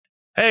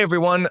Hey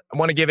everyone, I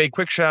want to give a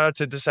quick shout out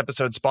to this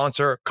episode's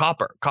sponsor,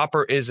 Copper.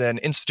 Copper is an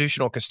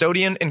institutional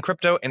custodian in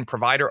crypto and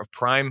provider of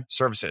prime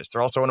services.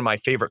 They're also one of my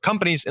favorite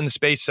companies in the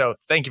space, so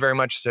thank you very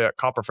much to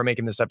Copper for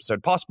making this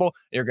episode possible.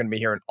 You're going to be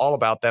hearing all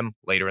about them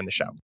later in the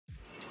show.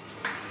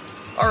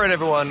 All right,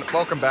 everyone,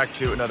 welcome back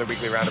to another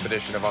weekly roundup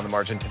edition of On the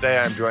Margin. Today,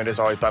 I'm joined as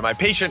always by my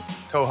patient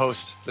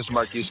co-host, Mr.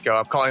 Mark Yusko.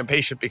 I'm calling him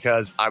patient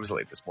because I was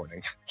late this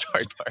morning.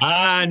 Sorry,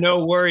 Mark.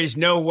 No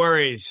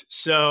worries.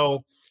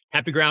 So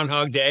happy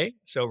Groundhog Day.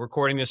 So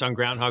recording this on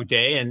Groundhog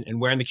Day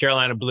and wearing the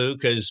Carolina blue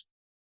because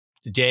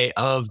the day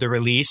of the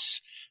release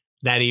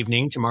that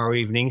evening, tomorrow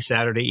evening,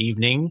 Saturday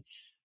evening,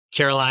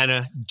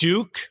 Carolina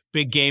Duke,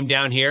 big game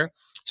down here.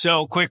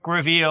 So quick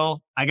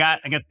reveal. I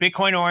got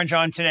Bitcoin Orange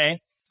on today.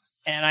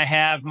 And I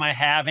have my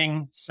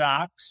halving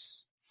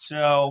socks.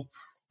 So,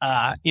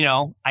 I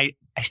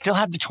still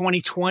have the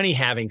 2020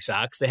 halving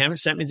socks. They haven't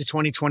sent me the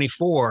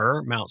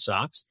 2024 mount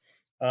socks.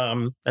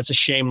 That's a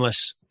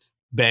shameless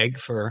beg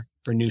for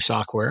new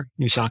sock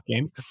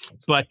game.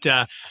 But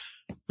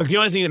look, the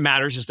only thing that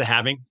matters is the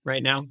halving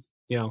right now.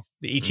 You know,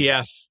 the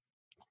ETF,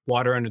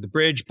 water under the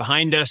bridge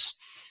behind us.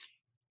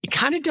 It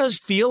kind of does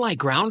feel like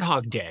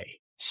Groundhog Day.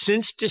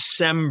 Since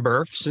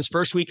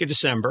first week of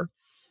December,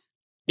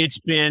 it's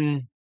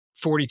been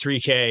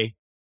 43K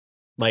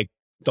like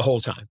the whole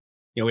time.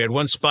 You know, we had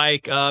one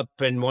spike up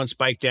and one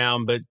spike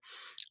down, but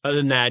other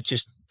than that,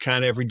 just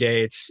kind of every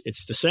day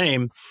it's the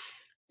same.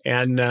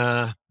 And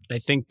I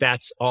think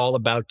that's all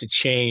about to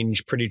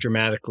change pretty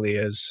dramatically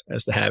as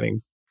the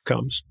halving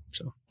comes.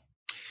 So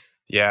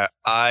yeah,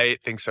 I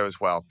think so as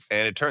well.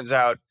 And it turns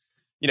out,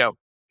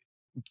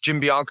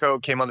 Jim Bianco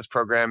came on this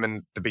program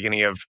in the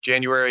beginning of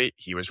January.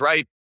 He was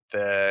right.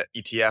 The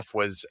ETF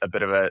was a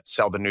bit of a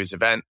sell the news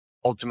event.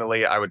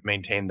 Ultimately, I would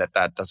maintain that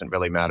doesn't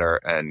really matter,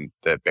 and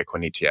the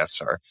Bitcoin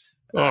ETFs are,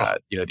 the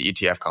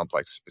ETF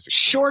complex is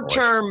short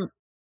term.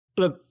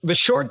 Look, the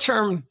short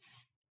term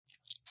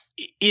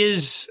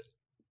is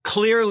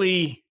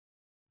clearly,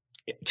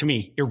 to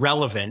me,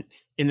 irrelevant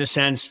in the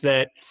sense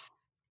that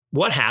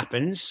what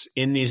happens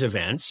in these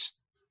events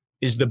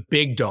is the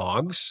big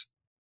dogs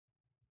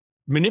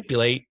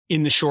manipulate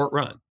in the short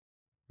run,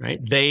 right?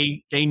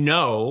 They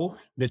know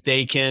that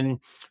they can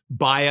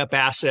buy up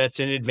assets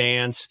in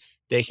advance.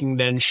 They can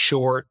then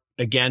short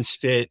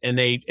against it, and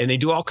they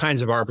do all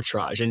kinds of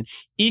arbitrage. And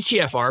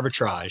ETF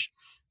arbitrage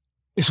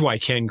is why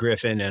Ken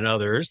Griffin and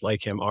others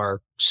like him are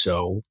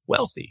so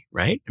wealthy,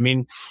 right? I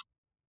mean,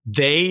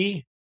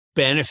 they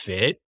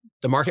benefit,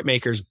 the market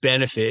makers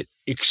benefit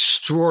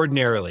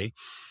extraordinarily,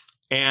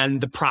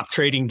 and the prop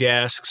trading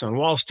desks on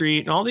Wall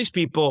Street and all these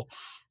people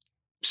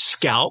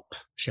scalp,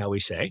 shall we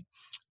say.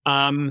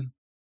 All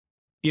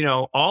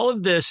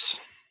of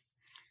this.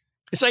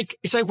 It's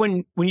like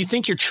when you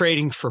think you're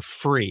trading for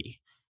free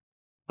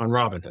on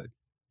Robinhood,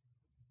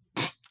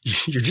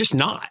 you're just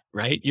not,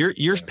 right?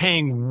 You're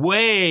paying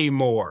way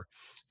more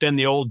than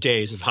the old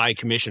days of high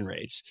commission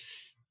rates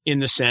in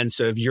the sense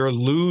of you're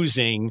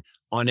losing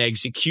on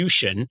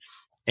execution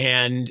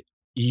and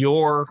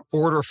your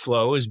order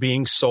flow is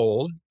being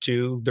sold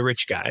to the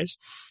rich guys.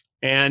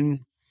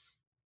 And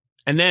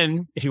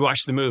then if you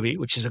watch the movie,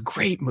 which is a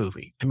great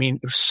movie, I mean,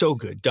 it was so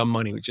good. Dumb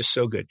Money was just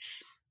so good.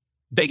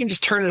 They can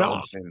just turn it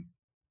off.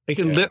 They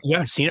can you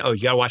haven't seen it? Oh,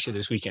 you got to watch it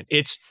this weekend.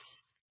 It's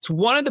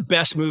one of the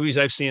best movies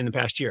I've seen in the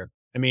past year.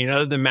 I mean,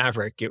 other than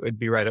Maverick, it would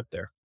be right up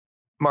there.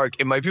 Mark,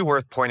 it might be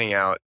worth pointing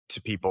out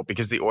to people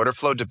because the order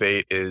flow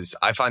debate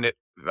I find it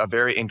a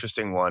very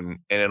interesting one,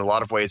 and in a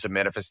lot of ways a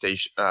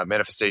manifestation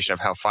of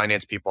how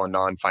finance people and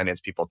non-finance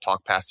people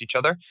talk past each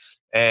other.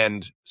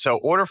 And so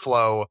order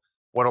flow,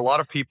 what a lot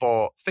of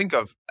people think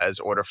of as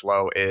order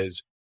flow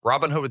is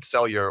Robinhood would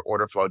sell your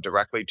order flow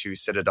directly to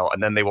Citadel,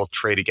 and then they will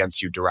trade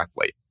against you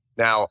directly.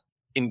 Now,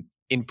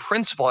 in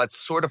principle, that's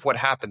sort of what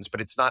happens,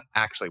 but it's not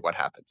actually what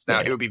happens.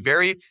 Now, It would be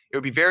very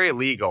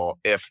illegal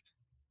if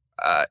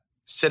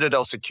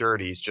Citadel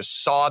Securities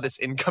just saw this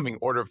incoming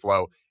order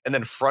flow and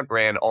then front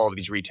ran all of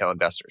these retail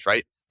investors,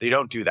 right? They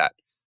don't do that.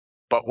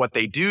 But what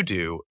they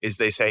do is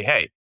they say,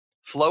 hey,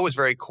 flow is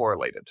very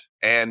correlated.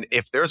 And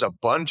if there's a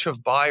bunch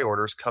of buy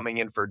orders coming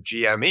in for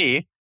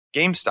GME,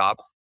 GameStop,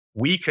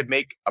 we could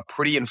make a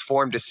pretty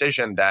informed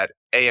decision that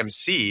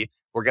AMC,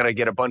 we're going to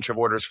get a bunch of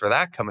orders for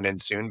that coming in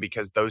soon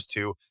because those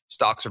two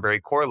stocks are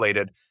very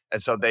correlated.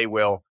 And so they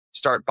will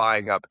start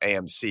buying up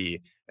AMC.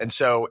 And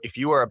so if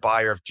you are a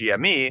buyer of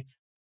GME,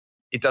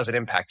 it doesn't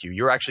impact you.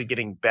 You're actually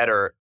getting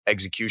better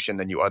execution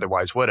than you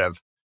otherwise would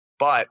have.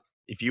 But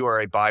if you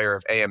are a buyer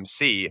of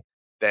AMC,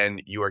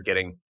 then you are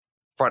getting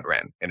front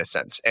ran in a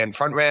sense. And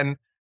front ran,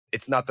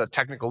 it's not the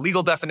technical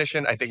legal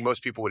definition. I think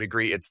most people would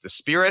agree it's the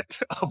spirit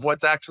of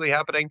what's actually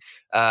happening.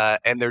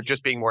 And they're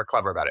just being more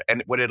clever about it.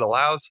 And what it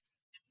allows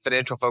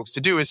financial folks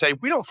to do is say,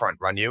 we don't front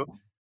run you.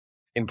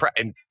 And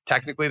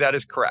technically that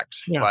is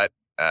correct. Yeah.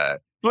 But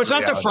it's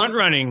not the front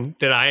running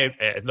that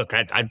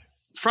I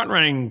front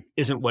running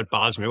isn't what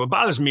bothers me. What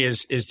bothers me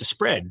is the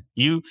spread.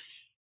 You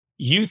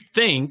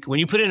think when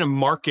you put in a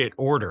market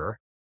order,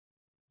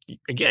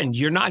 again,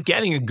 you're not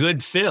getting a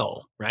good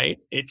fill, right?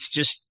 It's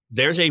just,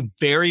 there's a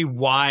very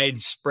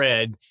wide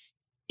spread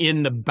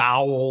in the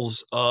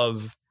bowels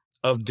of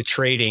the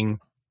trading.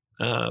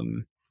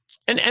 And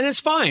it's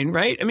fine,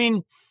 right? I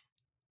mean,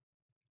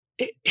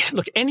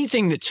 look,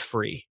 anything that's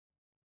free,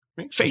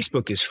 right?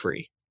 Facebook is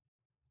free,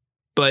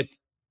 but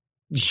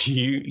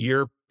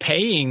you're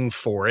paying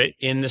for it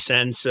in the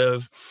sense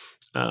of,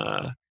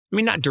 I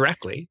mean, not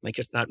directly, like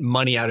it's not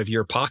money out of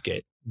your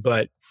pocket,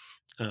 but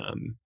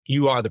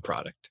you are the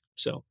product.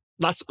 So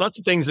lots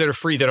of things that are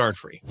free that aren't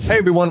free. Hey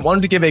everyone,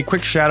 wanted to give a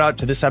quick shout out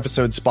to this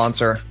episode's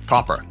sponsor,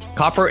 Copper.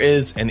 Copper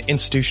is an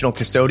institutional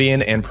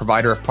custodian and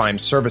provider of prime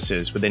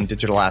services within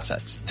digital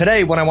assets.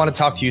 Today, what I want to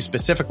talk to you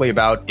specifically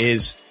about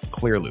is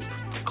ClearLoop.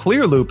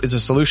 ClearLoop is a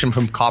solution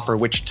from Copper,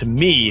 which to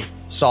me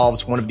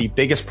solves one of the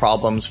biggest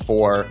problems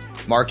for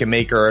market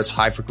makers,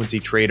 high frequency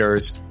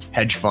traders,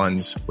 hedge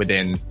funds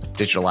within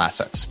digital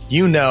assets.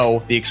 You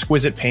know the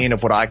exquisite pain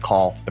of what I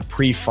call the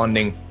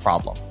pre-funding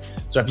problem.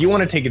 So if you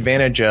want to take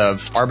advantage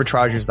of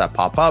arbitrages that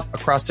pop up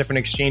across different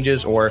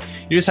exchanges, or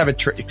you just have a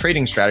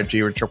trading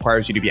strategy which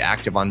requires you to be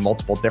active on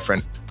multiple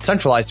different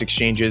centralized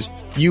exchanges,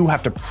 you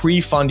have to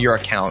pre-fund your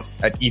account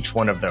at each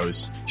one of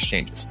those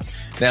exchanges.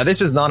 Now,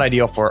 this is not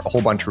ideal for a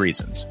whole bunch of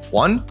reasons.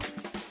 One,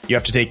 you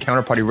have to take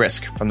counterparty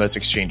risk from those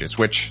exchanges,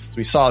 which, as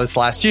we saw this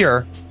last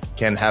year,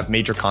 can have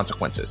major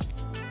consequences.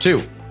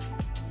 Two,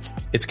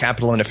 it's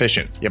capital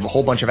inefficient. You have a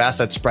whole bunch of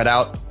assets spread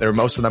out.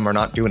 Most of them are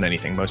not doing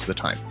anything most of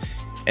the time.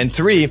 And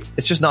three,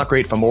 it's just not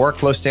great from a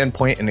workflow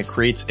standpoint, and it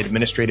creates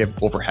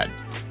administrative overhead.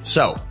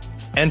 So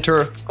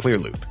enter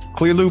ClearLoop.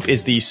 ClearLoop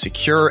is the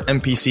secure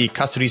MPC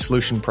custody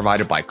solution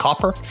provided by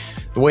Copper.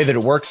 The way that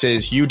it works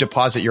is you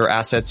deposit your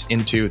assets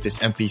into this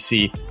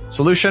MPC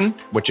solution,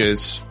 which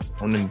is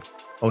owned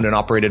and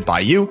operated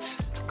by you.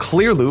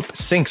 ClearLoop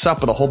syncs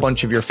up with a whole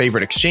bunch of your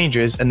favorite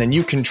exchanges, and then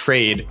you can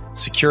trade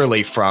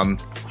securely from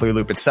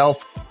ClearLoop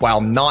itself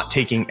while not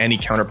taking any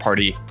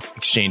counterparty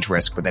exchange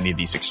risk with any of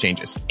these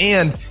exchanges.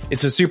 And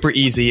it's a super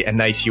easy and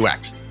nice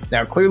UX.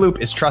 Now, ClearLoop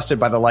is trusted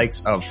by the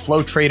likes of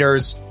Flow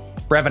Traders,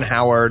 Brevin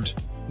Howard,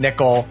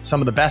 Nickel,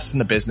 some of the best in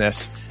the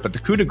business. But the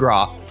coup de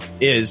grace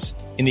is,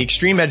 in the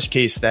extreme edge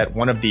case that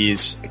one of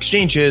these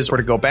exchanges were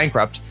to go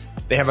bankrupt,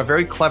 they have a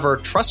very clever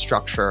trust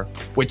structure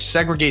which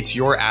segregates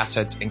your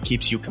assets and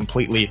keeps you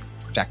completely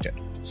protected.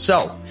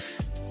 So,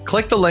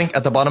 click the link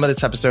at the bottom of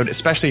this episode,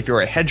 especially if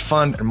you're a hedge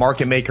fund or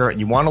market maker and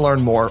you want to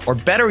learn more, or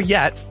better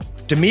yet,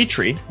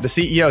 Dimitri, the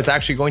CEO, is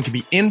actually going to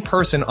be in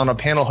person on a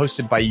panel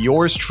hosted by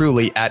yours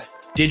truly at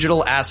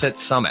Digital Asset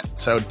Summit.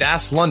 So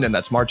DAS London,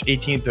 that's March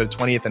 18th to the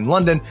 20th in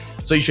London.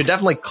 So you should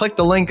definitely click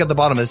the link at the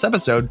bottom of this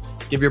episode,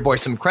 give your boy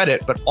some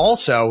credit, but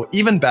also,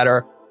 even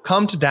better,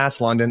 come to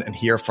DAS London and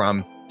hear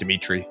from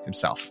Dimitri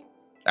himself.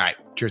 All right.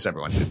 Cheers,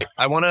 everyone.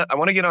 I want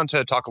to get on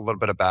to talk a little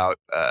bit about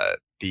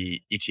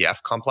the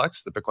ETF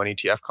complex, the Bitcoin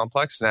ETF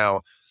complex.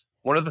 Now,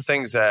 one of the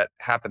things that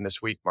happened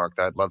this week, Mark,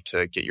 that I'd love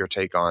to get your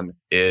take on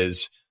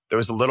is there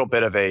was a little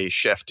bit of a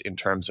shift in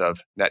terms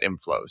of net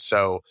inflows.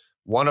 So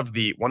one of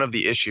the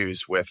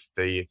issues with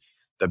the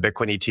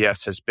Bitcoin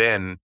ETFs has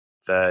been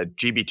the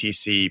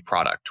GBTC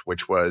product,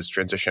 which was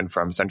transitioned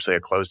from essentially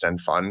a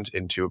closed-end fund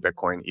into a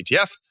Bitcoin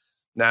ETF.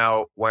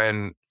 Now,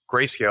 when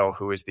Grayscale,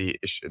 who is the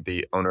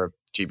owner of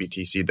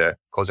GBTC, the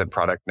closed-end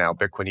product, now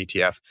Bitcoin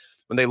ETF,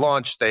 when they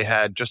launched, they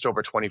had just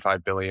over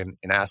 25 billion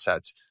in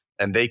assets,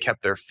 and they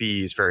kept their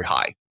fees very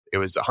high. It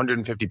was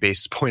 150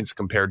 basis points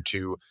compared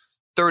to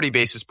 30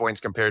 basis points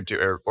compared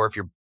to, or if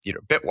you're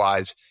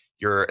Bitwise,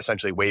 you're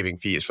essentially waiving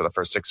fees for the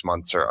first 6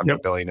 months or under a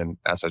billion in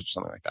assets or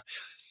something like that.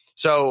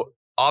 So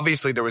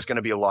obviously there was going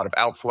to be a lot of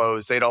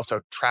outflows. They'd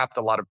also trapped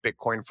a lot of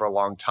Bitcoin for a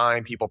long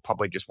time. People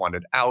probably just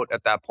wanted out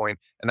at that point,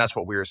 and that's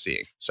what we were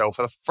seeing. So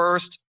for the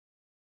first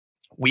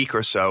week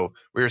or so,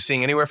 we were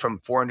seeing anywhere from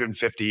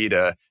 $450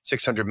 to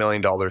 $600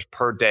 million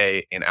per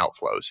day in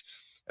outflows.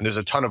 And there's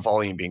a ton of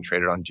volume being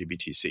traded on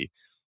GBTC.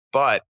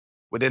 But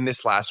within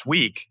this last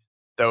week,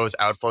 those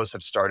outflows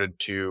have started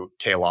to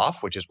tail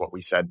off, which is what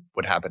we said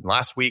would happen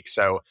last week.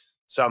 So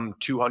some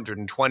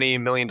 $220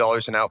 million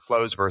in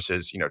outflows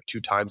versus, 2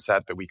 times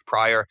that the week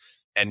prior.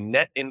 And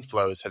net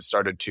inflows have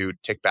started to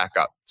tick back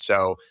up.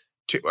 So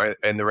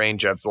in the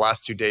range of the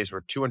last 2 days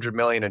were 200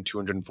 million and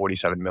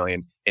 247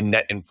 million in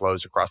net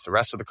inflows across the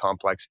rest of the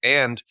complex.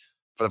 And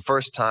for the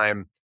first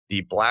time,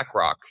 the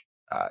BlackRock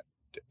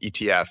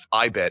ETF,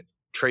 IBIT,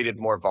 traded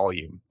more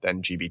volume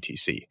than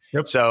GBTC.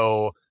 Yep.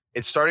 So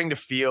it's starting to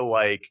feel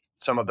like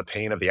some of the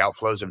pain of the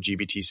outflows of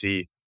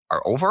GBTC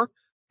are over.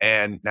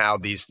 And now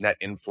these net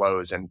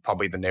inflows, and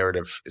probably the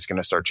narrative is going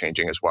to start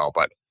changing as well.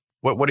 But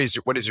what is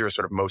your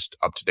sort of most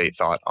up-to-date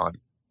thought on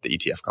the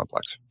ETF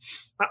complex?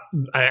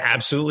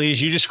 Absolutely,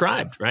 as you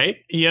described, right?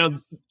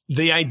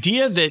 The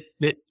idea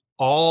that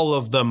all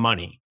of the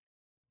money,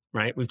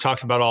 right? We've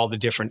talked about all the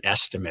different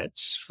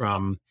estimates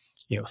from,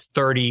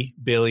 30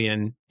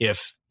 billion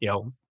if,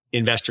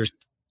 investors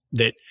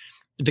that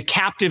the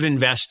captive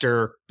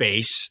investor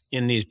base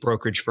in these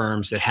brokerage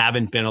firms that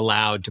haven't been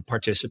allowed to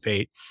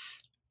participate,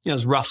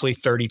 is roughly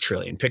 30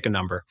 trillion, pick a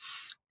number,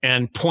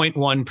 and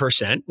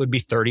 0.1% would be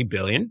 30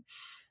 billion.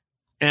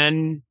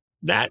 And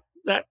that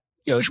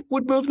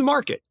would move the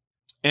market.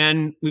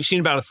 And we've seen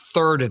about a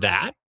third of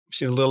that,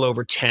 seen a little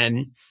over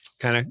 10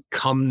 kind of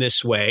come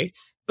this way,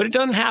 but it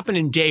doesn't happen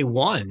in day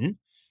one.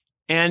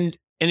 And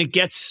it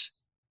gets,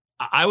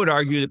 I would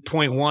argue that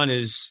 0.1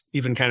 is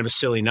even kind of a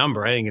silly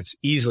number. I think it's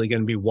easily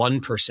going to be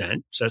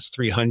 1%. So that's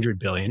 300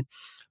 billion.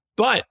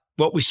 But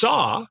what we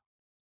saw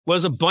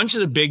was a bunch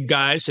of the big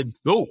guys said,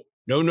 oh,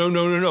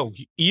 no.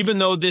 Even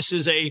though this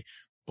is a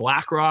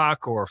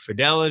BlackRock or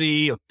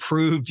Fidelity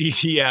approved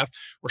ETF,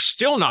 we're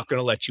still not going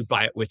to let you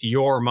buy it with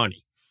your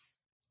money.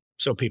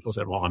 So people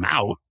said, well, I'm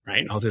out,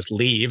 right? I'll just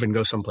leave and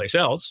go someplace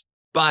else.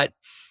 But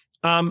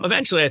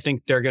eventually I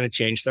think they're going to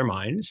change their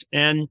minds,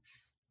 and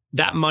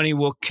that money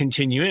will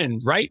continue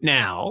in right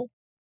now,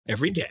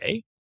 every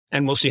day.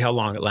 And we'll see how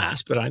long it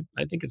lasts, but I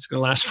think it's going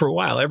to last for a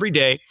while. Every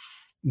day,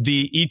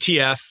 the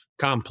ETF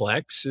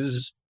complex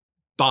is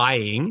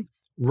buying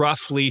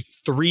roughly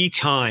 3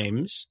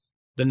 times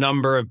the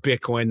number of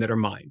Bitcoin that are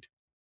mined.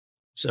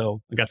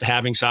 So I got the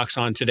halving socks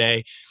on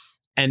today,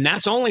 and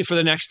that's only for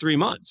the next 3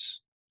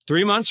 months.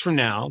 3 months from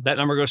now, that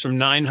number goes from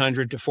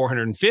 900 to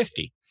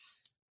 450.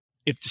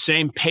 If the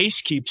same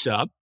pace keeps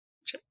up,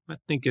 which I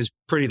think is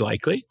pretty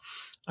likely,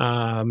 you're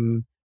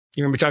going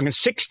to be talking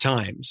 6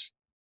 times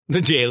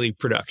the daily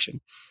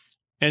production.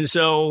 And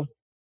so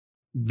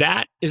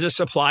that is a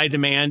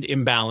supply-demand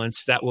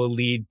imbalance that will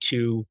lead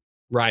to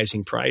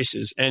rising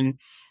prices. And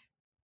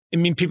I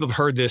mean, people have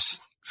heard this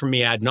from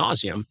me ad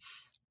nauseum.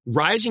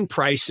 Rising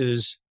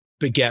prices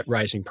beget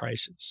rising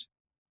prices,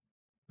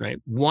 right?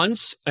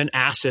 Once an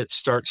asset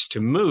starts to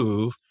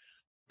move,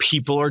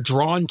 people are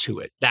drawn to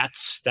it.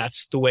 That's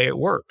the way it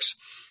works.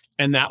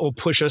 And that will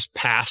push us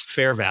past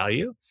fair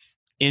value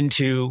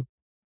into,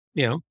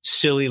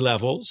 silly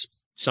levels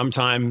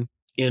sometime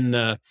in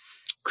the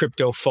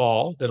crypto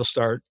fall that'll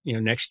start,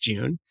 next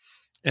June.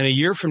 And a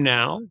year from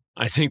now,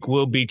 I think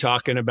we'll be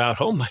talking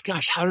about, oh my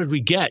gosh, how did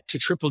we get to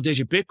triple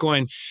digit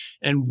Bitcoin?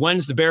 And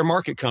when's the bear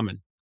market coming?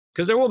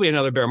 Because there will be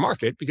another bear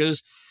market,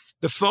 because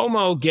the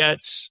FOMO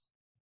gets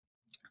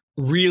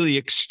really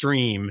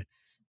extreme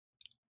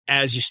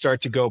as you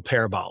start to go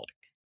parabolic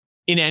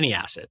in any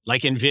asset,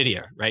 like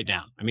NVIDIA right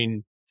now. I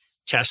mean,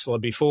 Tesla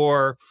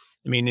before.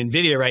 I mean,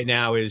 NVIDIA right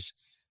now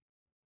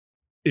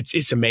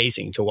it's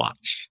amazing to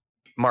watch.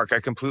 Mark,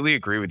 I completely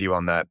agree with you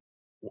on that.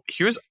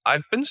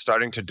 I've been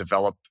starting to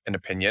develop an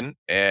opinion,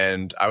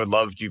 and I would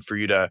love for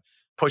you to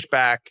push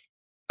back,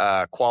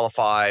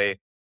 qualify,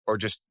 or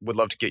just would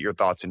love to get your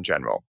thoughts in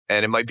general.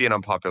 And it might be an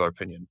unpopular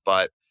opinion,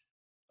 but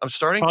I'm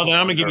starting to then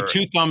I'm going to give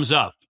you 2 thumbs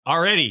up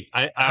already.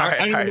 I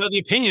don't even know the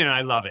opinion, and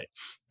I love it.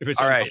 If it's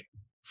all right.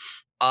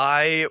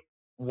 I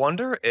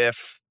wonder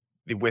if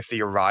with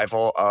the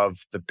arrival of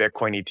the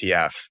Bitcoin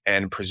ETF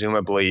and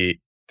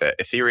presumably the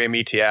Ethereum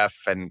ETF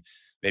and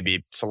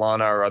maybe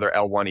Solana or other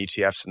L1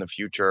 ETFs in the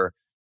future,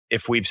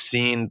 if we've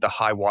seen the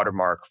high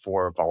watermark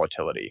for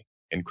volatility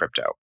in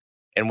crypto.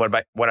 And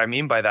what I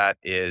mean by that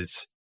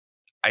is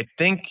I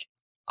think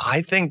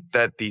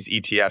that these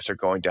ETFs are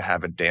going to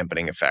have a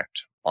dampening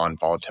effect on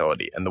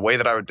volatility. And the way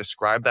that I would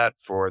describe that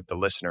for the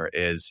listener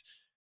is,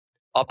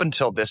 up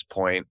until this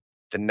point,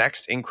 the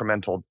next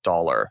incremental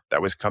dollar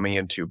that was coming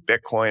into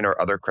Bitcoin or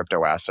other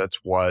crypto assets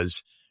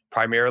was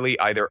primarily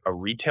either a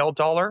retail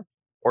dollar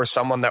or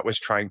someone that was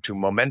trying to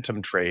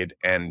momentum trade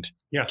and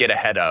get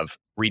ahead of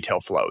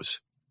retail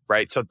flows,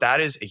 right? So that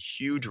is a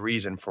huge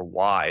reason for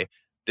why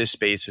this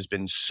space has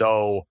been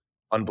so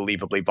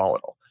unbelievably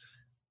volatile.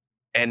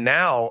 And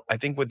now, I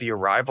think with the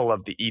arrival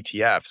of the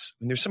ETFs,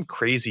 and there's some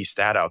crazy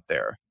stat out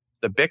there.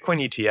 The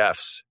Bitcoin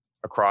ETFs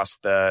across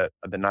the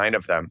 9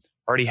 of them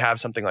already have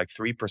something like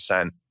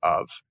 3%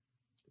 of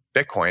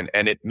Bitcoin.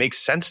 And it makes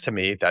sense to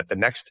me that the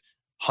next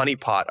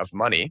honeypot of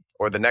money,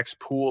 or the next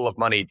pool of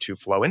money to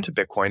flow into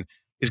Bitcoin,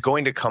 is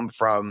going to come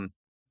from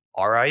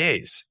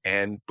RIAs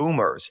and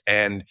boomers.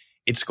 And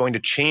it's going to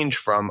change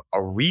from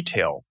a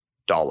retail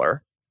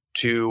dollar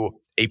to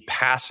a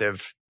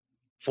passive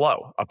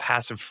flow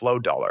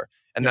dollar.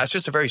 And that's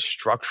just a very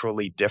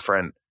structurally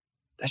different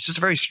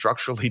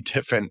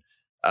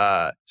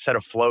set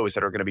of flows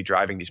that are going to be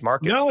driving these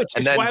markets. No, it's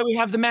why we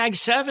have the Mag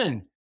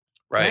 7,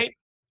 right?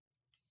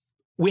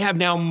 We have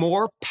now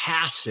more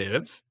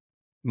passive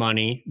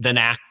money than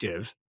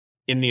active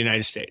in the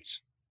United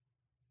States.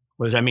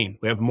 What does that mean?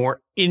 We have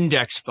more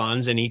index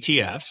funds and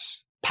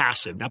ETFs,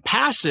 passive. Now,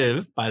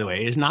 passive, by the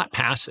way, is not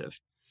passive.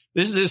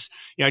 I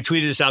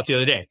tweeted this out the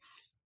other day.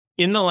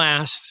 In the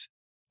last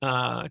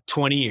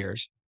 20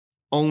 years,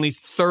 only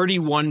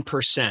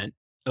 31%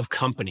 of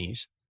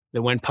companies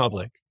that went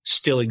public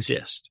still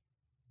exist.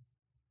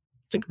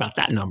 Think about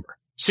that number.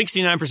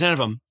 69% of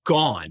them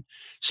gone.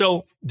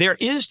 So there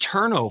is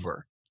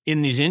turnover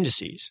in these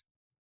indices.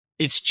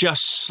 It's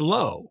just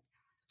slow.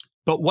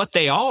 But what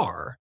they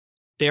are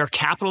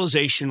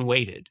capitalization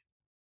weighted,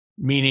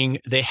 meaning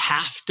they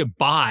have to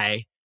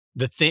buy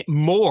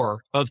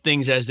more of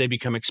things as they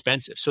become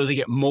expensive. So they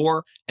get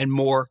more and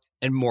more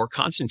and more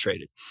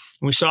concentrated.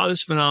 And we saw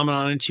this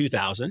phenomenon in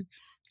 2000,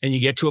 and you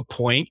get to a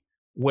point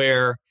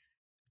where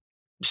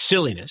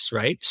silliness,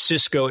 right?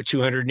 Cisco at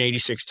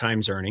 286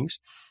 times earnings,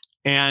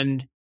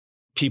 and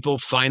people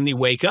finally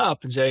wake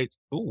up and say,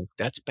 "Oh,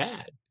 that's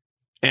bad."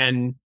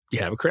 And you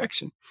have a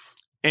correction.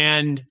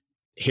 And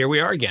here we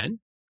are again.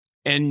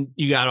 And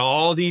you got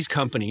all these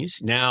companies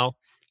now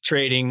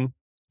trading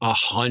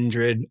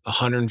 100,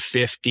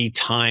 150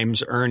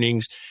 times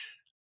earnings,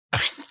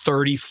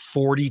 30,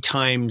 40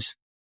 times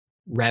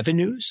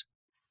revenues.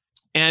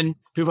 And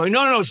people are like,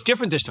 no, it's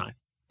different this time.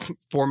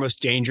 Four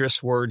most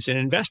dangerous words in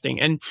investing.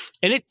 And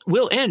it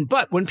will end.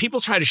 But when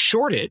people try to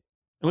short it,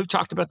 and we've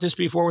talked about this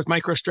before with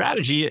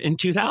MicroStrategy in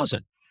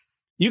 2000,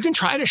 you can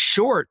try to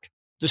short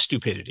the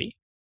stupidity.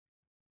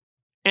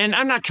 And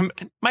I'm not,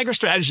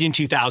 MicroStrategy in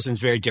 2000 is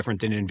very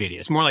different than NVIDIA.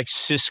 It's more like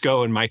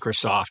Cisco and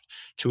Microsoft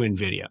to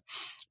NVIDIA.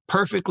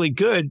 Perfectly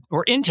good.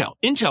 Or Intel.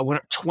 Intel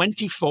went up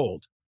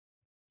 20-fold.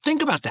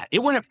 Think about that. It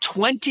went up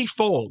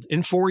 20-fold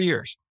in 4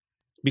 years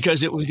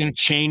because it was going to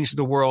change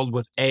the world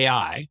with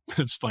AI.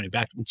 It's funny.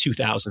 Back in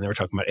 2000, they were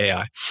talking about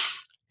AI.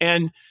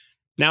 And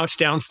now it's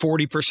down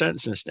 40%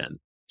 since then.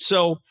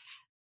 So,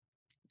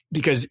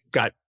 because it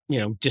got,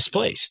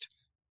 displaced.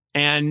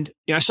 And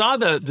I saw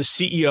the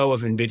CEO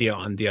of NVIDIA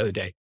on the other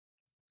day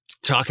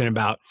talking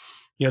about,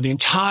 the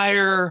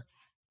entire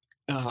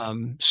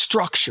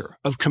structure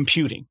of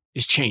computing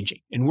is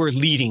changing, and we're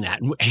leading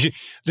that. And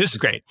this is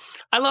great.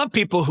 I love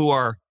people who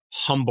are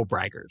humble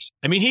braggers.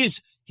 I mean,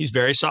 he's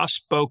very soft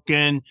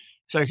spoken,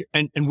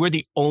 and we're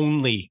the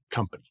only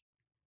company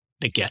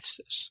that gets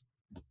this.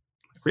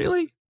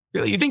 Really?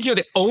 You think you're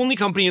the only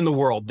company in the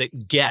world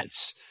that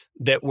gets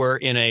that we're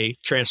in a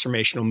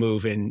transformational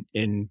move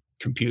in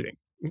computing?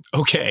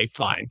 Okay,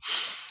 fine.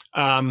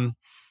 I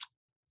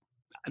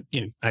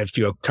have a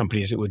few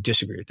companies that would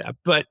disagree with that,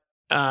 but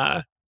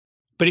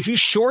if you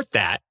short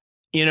that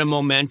in a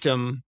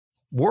momentum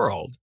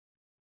world,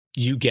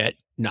 you get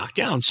knocked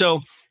down. So,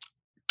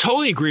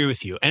 totally agree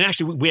with you. And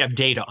actually, we have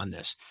data on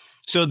this.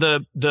 So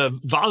the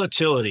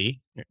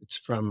volatility, it's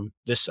from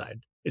this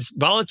side.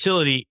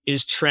 Volatility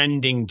is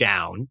trending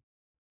down.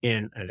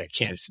 I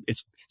can't.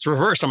 It's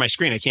reversed on my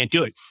screen. I can't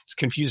do it. It's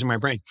confusing my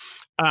brain.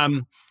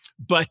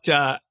 But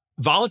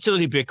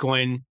volatility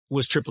Bitcoin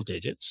was triple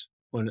digits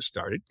when it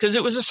started because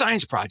it was a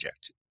science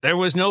project. There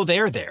was no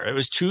there. It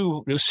was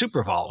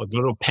super vol, a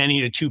little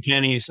penny to 2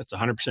 pennies. That's a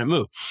 100%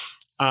 move.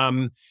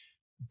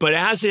 But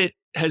as it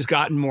has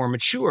gotten more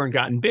mature and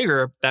gotten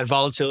bigger, that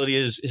volatility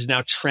is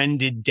now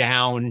trended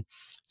down.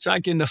 It's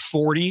like in the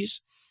 40s,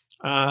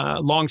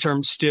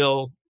 long-term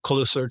still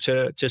closer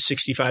to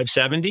 65,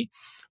 70.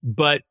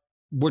 But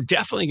we're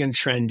definitely going to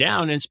trend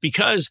down. And it's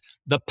because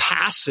the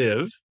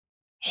passive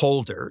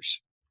holders,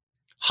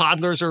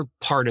 hodlers are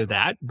part of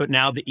that, but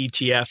now the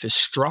ETF is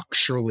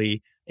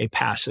structurally a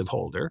passive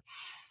holder.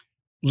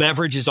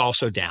 Leverage is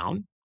also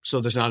down. So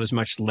there's not as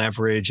much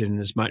leverage and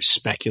as much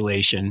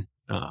speculation.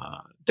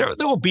 There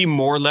will be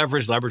more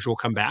leverage. Leverage will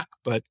come back,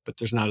 but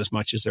there's not as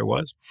much as there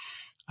was.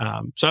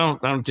 So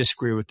I don't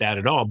disagree with that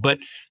at all. But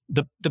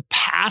the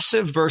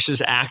passive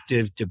versus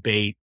active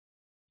debate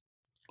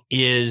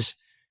is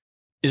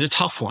a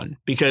tough one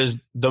because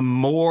the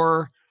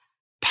more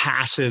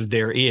passive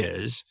there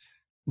is,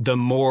 the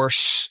more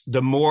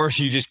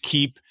you just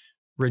keep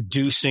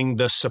reducing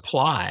the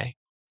supply,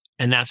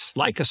 and that's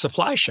like a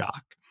supply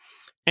shock.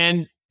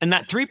 And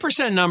that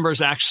 3% number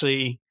is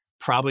actually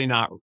probably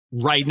not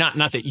right. Not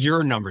that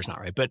your number's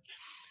not right, but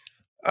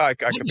I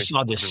just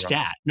saw this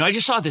stat. No, I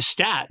just saw this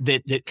stat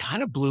that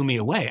kind of blew me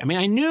away. I mean,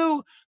 I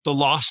knew the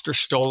lost or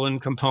stolen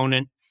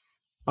component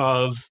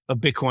of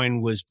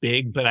Bitcoin was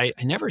big, but I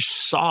never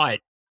saw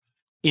it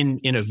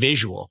in a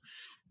visual.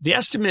 The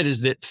estimate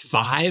is that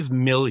 5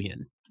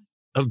 million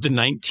of the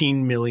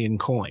 19 million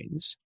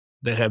coins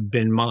that have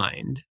been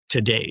mined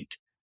to date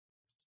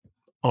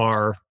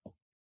are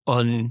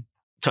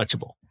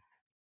untouchable.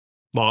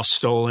 Lost,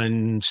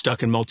 stolen,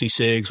 stuck in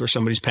multi-sigs where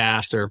somebody's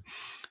passed,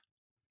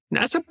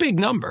 that's a big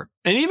number.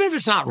 And even if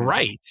it's not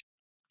right,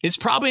 it's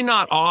probably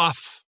not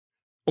off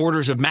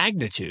orders of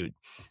magnitude.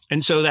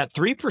 And so that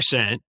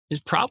 3% is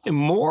probably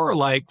more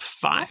like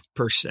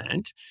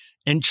 5%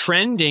 and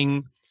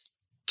trending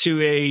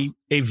to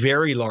a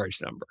very large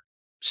number.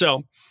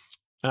 So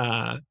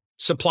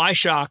supply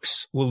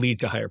shocks will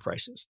lead to higher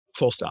prices.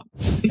 Full stop.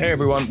 Hey,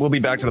 everyone. We'll be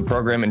back to the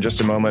program in just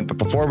a moment. But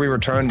before we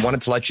return,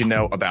 wanted to let you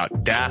know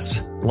about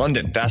DAS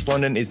London. DAS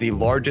London is the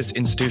largest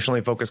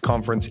institutionally focused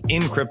conference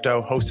in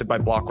crypto hosted by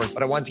Blockworks.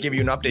 But I wanted to give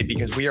you an update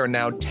because we are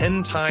now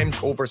 10 times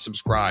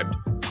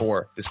oversubscribed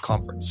for this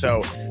conference.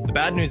 So the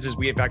bad news is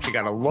we have actually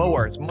got to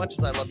lower, as much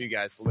as I love you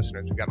guys, the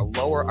listeners, we've got to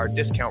lower our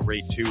discount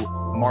rate to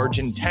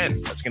margin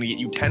 10. That's going to get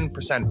you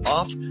 10%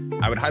 off.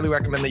 I would highly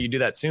recommend that you do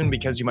that soon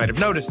because you might have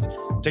noticed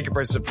ticket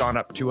prices have gone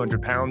up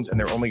 £200 and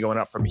they're only going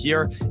up from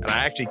here. And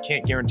I actually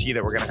can't guarantee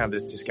that we're going to have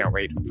this discount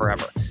rate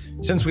forever.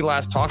 Since we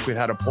last talked, we've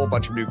had a whole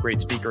bunch of new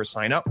great speakers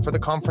sign up for the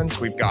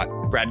conference. We've got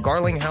Brad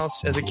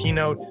Garlinghouse as a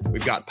keynote.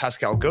 We've got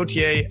Pascal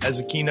Gauthier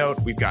as a keynote.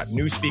 We've got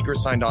new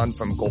speakers signed on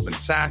from Goldman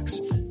Sachs,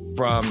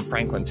 from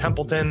Franklin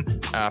Templeton,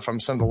 from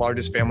some of the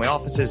largest family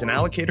offices and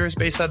allocators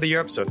based out of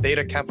Europe. So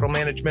Theta Capital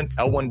Management,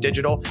 L1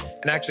 Digital,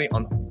 and actually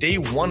on day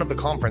one of the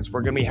conference,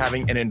 we're going to be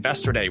having an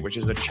investor day, which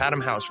is a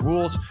Chatham House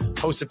rules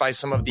hosted by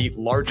some of the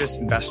largest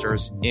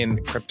investors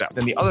in crypto.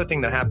 Then the other thing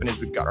that happened is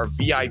we've got our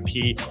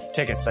VIP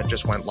tickets that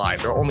just went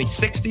live. There are only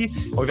 60,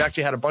 but we've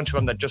actually had a bunch of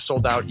them that just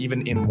sold out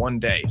even in one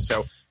day.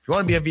 So if you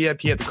want to be a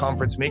VIP at the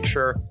conference, make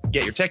sure you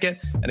get your ticket.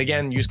 And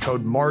again, use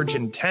code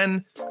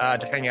MARGIN10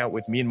 to hang out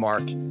with me and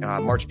Mark,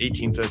 March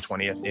 18th to the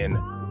 20th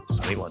in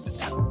sunny London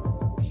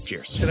town.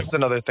 Cheers. That's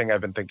another thing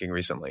I've been thinking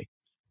recently.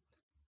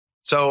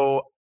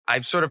 So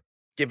I've sort of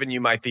given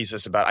you my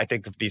thesis about, I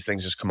think of these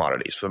things as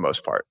commodities for the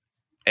most part.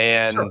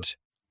 And,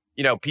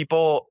 Sure.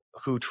 People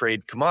who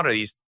trade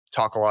commodities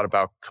talk a lot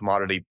about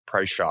commodity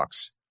price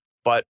shocks.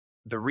 But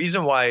the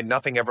reason why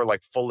nothing ever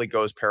fully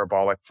goes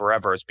parabolic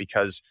forever is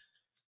because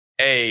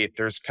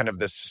there's kind of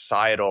this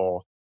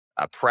societal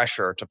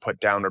pressure to put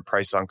downward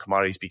prices on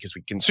commodities because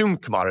we consume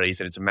commodities,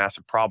 and it's a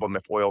massive problem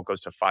if oil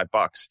goes to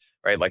 $5,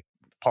 right? Like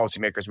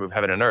policymakers move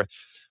heaven and earth,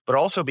 but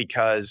also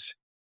because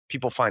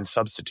people find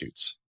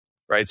substitutes,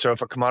 right? So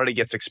if a commodity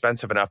gets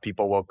expensive enough,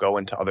 people will go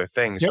into other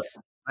things. Yep.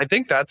 I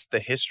think that's the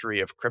history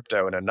of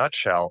crypto in a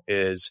nutshell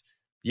is,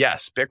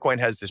 yes, Bitcoin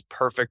has this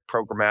perfect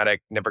programmatic,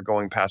 never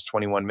going past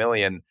 21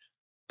 million,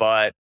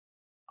 but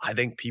I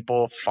think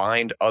people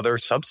find other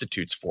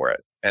substitutes for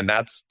it. And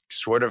that's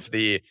sort of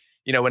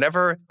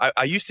whenever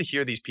I used to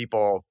hear these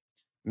people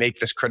make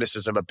this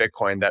criticism of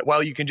Bitcoin that,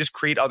 well, you can just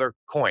create other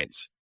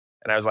coins.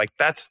 And I was like,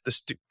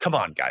 come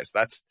on, guys,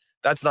 that's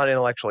not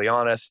intellectually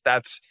honest.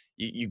 That's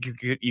you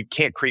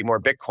can't create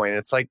more Bitcoin. And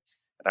it's like,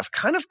 and I've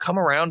kind of come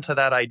around to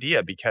that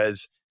idea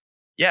because,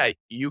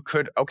 you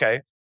could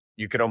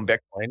own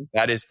Bitcoin.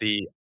 That is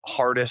the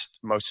hardest,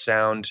 most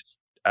sound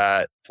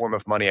form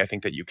of money I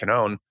think that you can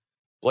own.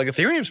 Like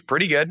Ethereum's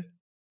pretty good.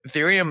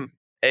 Ethereum,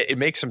 it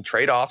makes some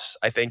trade-offs.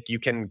 I think you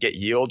can get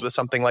yield with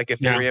something like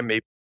Ethereum,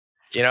 maybe,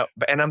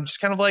 and I'm just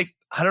kind of like,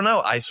 I don't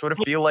know. I sort of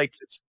feel like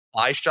this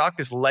supply shock,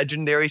 this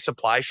legendary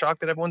supply shock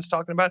that everyone's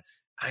talking about,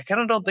 I kind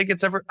of don't think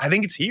I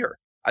think it's here.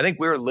 I think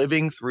we're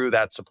living through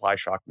that supply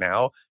shock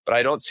now, but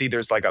I don't see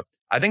there's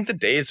I think the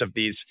days of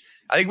these,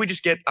 I think we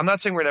just I'm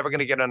not saying we're never going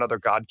to get another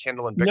God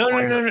candle in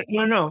Bitcoin.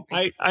 No.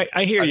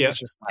 I hear you.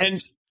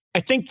 And I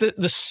think that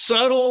the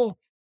subtle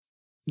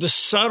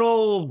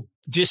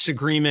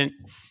disagreement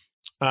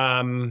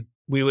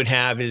we would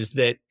have is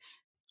that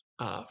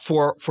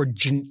for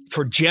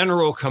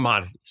general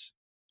commodities,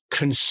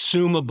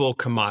 consumable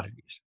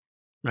commodities,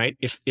 right?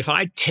 If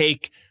I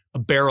take a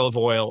barrel of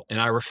oil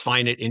and I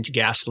refine it into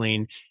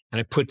gasoline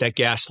and I put that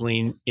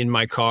gasoline in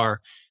my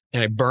car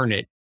and I burn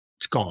it,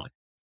 it's gone.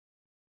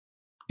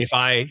 If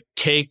I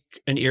take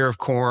an ear of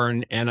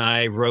corn and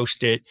I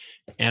roast it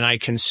and I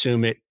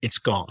consume it, it's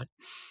gone.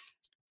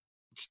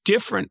 It's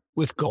different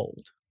with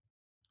gold,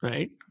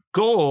 right?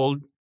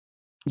 Gold,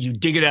 you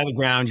dig it out of the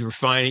ground, you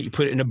refine it, you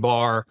put it in a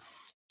bar,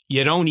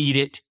 you don't eat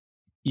it,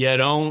 you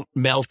don't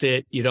melt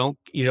it, you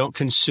don't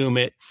consume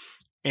it.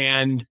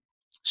 And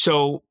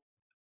so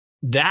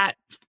that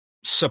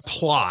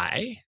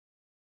supply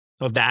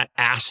of that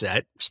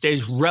asset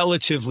stays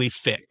relatively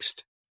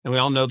fixed. And we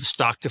all know the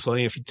stock to flow.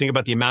 If you think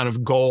about the amount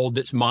of gold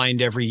that's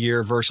mined every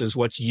year versus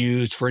what's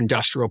used for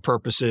industrial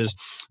purposes,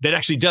 that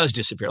actually does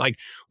disappear. Like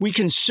we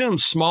consume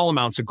small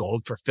amounts of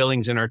gold for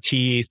fillings in our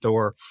teeth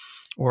or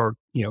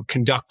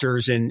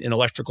conductors in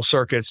electrical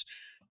circuits.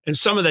 And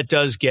some of that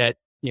does get,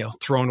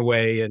 thrown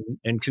away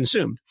and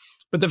consumed.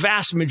 But the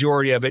vast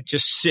majority of it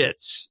just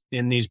sits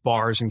in these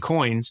bars and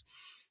coins.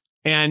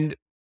 And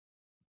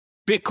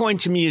Bitcoin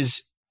to me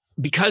is,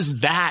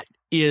 because that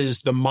is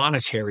the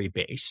monetary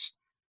base,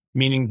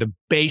 meaning the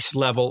base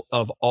level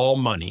of all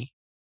money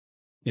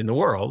in the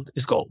world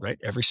is gold, right?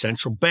 Every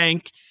central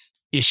bank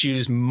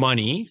issues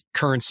money,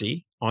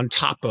 currency on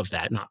top of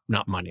that,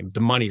 not money. The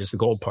money is the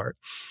gold part.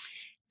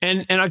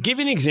 And I'll give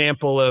you an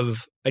example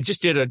of, I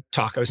just did a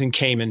talk. I was in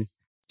Cayman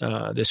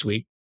this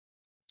week,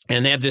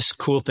 and they have this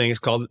cool thing. It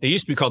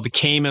used to be called the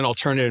Cayman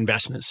Alternative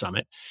Investment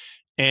Summit.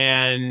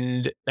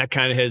 And that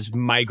kind of has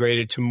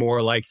migrated to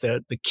more like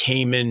the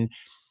Cayman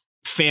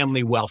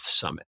Family Wealth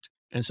Summit.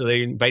 And so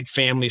they invite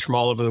families from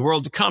all over the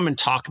world to come and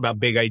talk about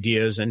big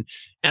ideas and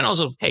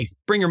also, hey,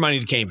 bring your money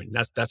to Cayman.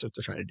 That's what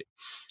they're trying to do.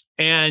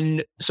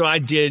 And so I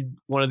did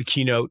one of the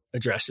keynote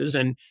addresses,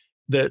 and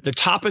the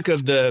topic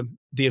of the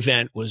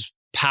event was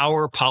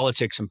power,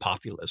 politics, and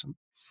populism.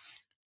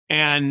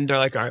 And they're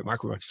like, all right,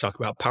 Mark, we're going to talk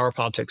about power,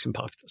 politics, and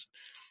populism.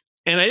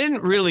 And I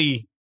didn't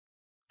really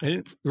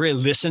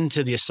listen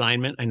to the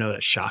assignment. I know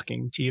that's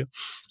shocking to you.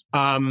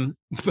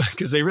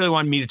 Because they really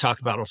wanted me to talk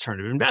about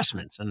alternative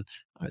investments. And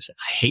I said,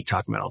 I hate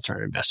talking about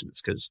alternative investments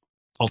because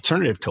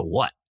alternative to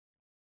what?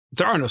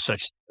 There are no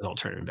such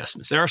alternative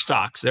investments. There are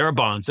stocks, there are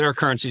bonds, there are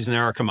currencies, and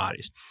there are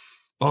commodities.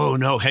 Oh,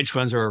 no, hedge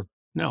funds are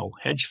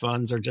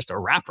just a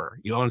wrapper.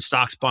 You own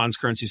stocks, bonds,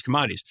 currencies,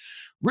 commodities.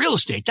 Real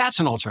estate, that's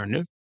an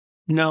alternative.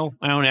 No,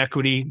 I own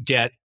equity,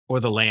 debt,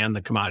 or the land,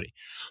 the commodity.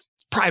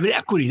 Private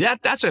equity,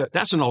 that's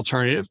an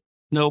alternative.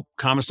 Nope,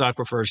 common stock,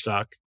 preferred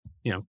stock,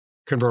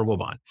 convertible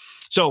bond.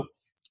 So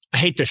I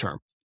hate the term,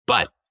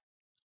 but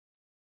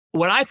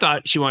what I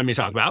thought she wanted me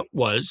to talk about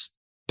was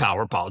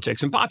power,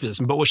 politics, and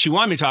populism. But what she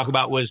wanted me to talk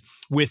about was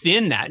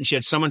within that. And she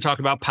had someone talk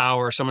about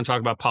power, someone talk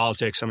about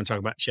politics, someone talk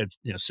about, she had,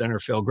 Senator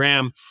Phil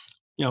Gramm,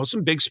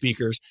 some big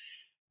speakers.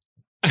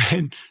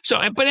 And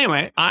so, but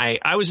anyway,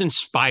 I was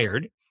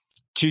inspired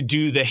to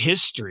do the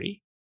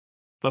history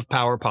of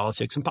power,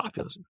 politics, and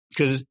populism.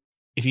 Because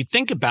if you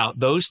think about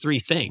those three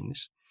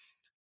things,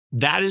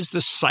 that is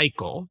the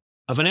cycle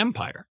of an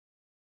empire.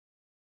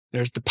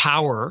 There's the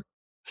power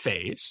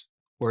phase,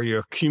 where you're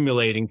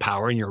accumulating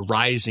power and you're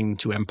rising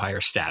to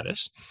empire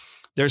status.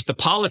 There's the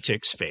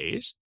politics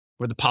phase,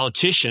 where the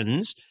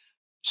politicians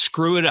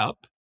screw it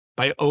up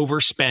by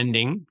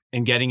overspending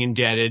and getting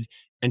indebted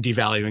and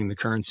devaluing the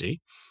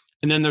currency.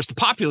 And then there's the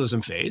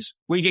populism phase,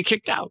 where you get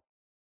kicked out,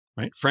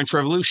 right? French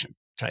Revolution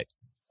type.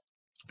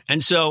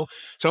 And so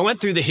I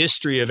went through the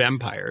history of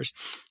empires,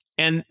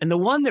 and the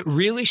one that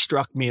really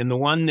struck me, and the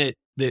one that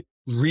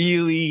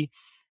really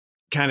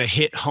kind of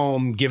hit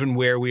home, given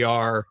where we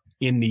are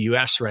in the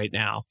U.S. right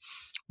now,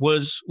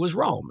 was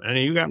Rome.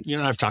 And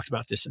I've talked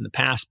about this in the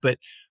past, but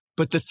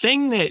the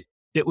thing that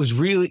was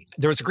really,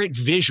 there was a great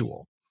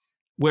visual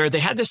where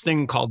they had this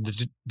thing called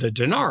the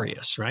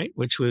denarius, right?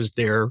 Which was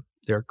their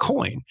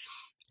coin.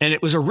 And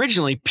it was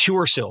originally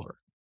pure silver,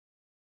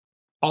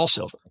 all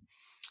silver.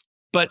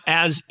 But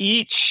as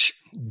each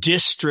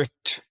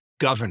district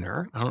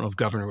governor, I don't know if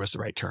governor was the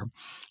right term,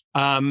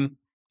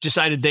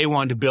 decided they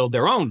wanted to build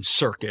their own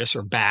circus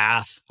or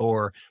bath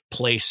or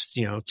place,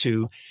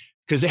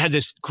 because they had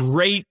this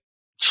great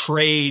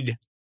trade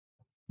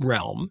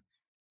realm,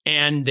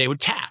 and they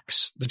would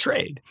tax the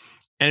trade.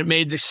 And it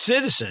made the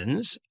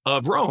citizens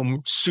of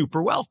Rome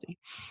super wealthy.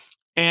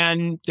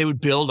 And they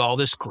would build all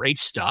this great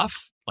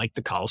stuff like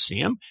the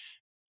Colosseum.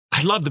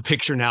 I love the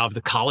picture now of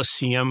the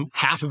Colosseum.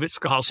 Half of it's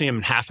Colosseum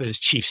and half of it is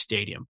Chiefs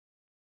Stadium.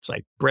 It's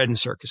like bread and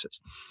circuses.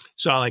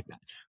 So I like that.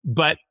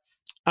 But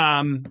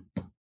the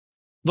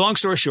long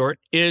story short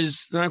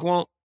is, they're like,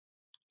 well,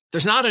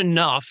 there's not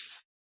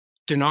enough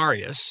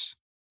denarius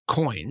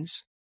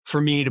coins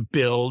for me to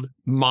build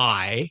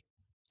my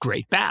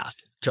great bath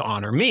to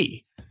honor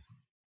me.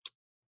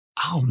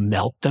 I'll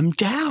melt them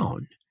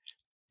down,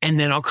 and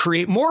then I'll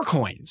create more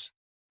coins.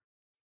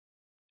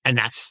 And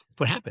that's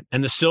what happened.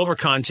 And the silver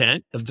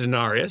content of the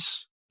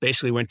denarius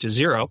basically went to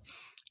zero.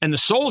 And the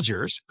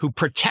soldiers who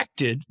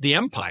protected the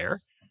empire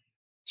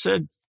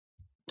said,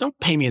 don't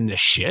pay me in this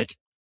shit.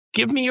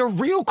 Give me a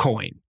real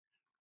coin.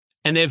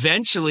 And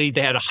eventually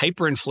they had a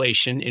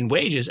hyperinflation in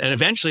wages. And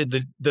eventually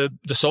the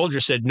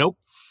soldiers said, nope.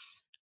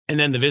 And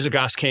then the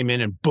Visigoths came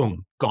in and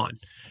boom, gone.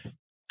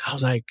 I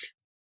was like,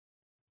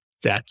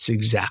 that's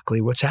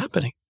exactly what's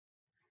happening.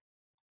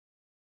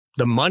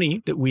 The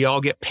money that we all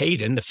get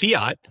paid in, the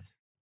fiat,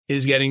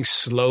 is getting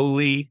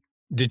slowly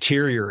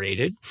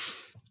deteriorated.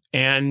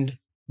 And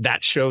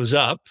that shows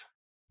up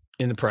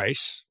in the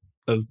price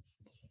of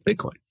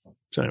Bitcoin.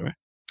 So anyway.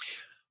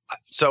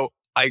 So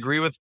I agree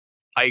with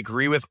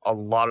a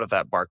lot of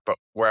that, Mark, but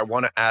where I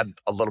want to add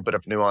a little bit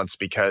of nuance,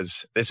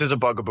 because this is a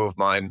bugaboo of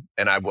mine,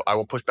 and I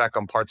will push back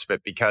on parts of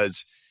it,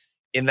 because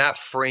in that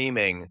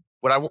framing,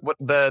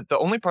 the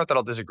only part that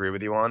I'll disagree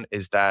with you on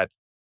is that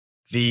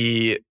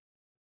the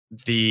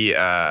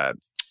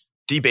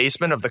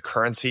debasement of the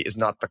currency is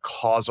not the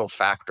causal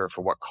factor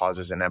for what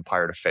causes an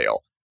empire to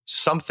fail.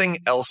 Something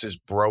else is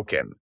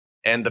broken,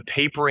 and the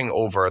papering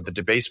over, the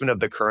debasement of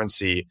the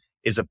currency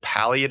is a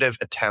palliative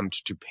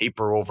attempt to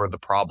paper over the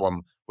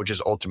problem, which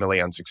is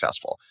ultimately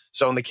unsuccessful.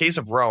 So in the case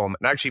of Rome,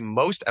 and actually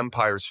most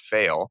empires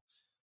fail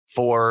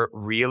for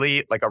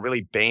really a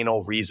really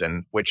banal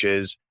reason, which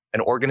is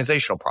an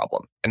organizational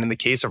problem. And in the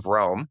case of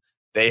Rome,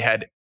 they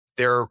had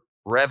their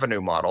revenue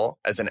model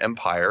as an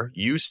empire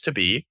used to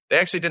be, they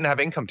actually didn't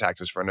have income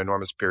taxes for an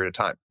enormous period of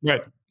time.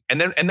 Right.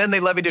 And then they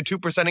levied a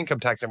 2%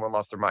 income tax, and everyone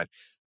lost their mind.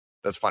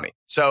 That's funny.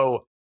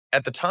 So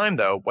at the time,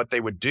 though, what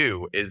they would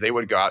do is they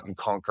would go out and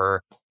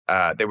conquer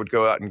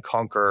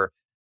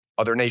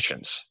other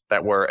nations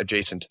that were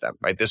adjacent to them,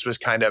 right? This was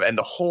and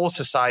the whole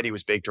society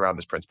was baked around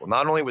this principle.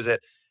 Not only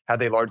had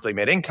they largely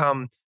made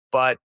income,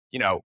 but,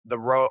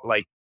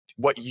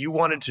 what you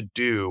wanted to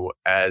do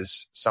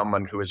as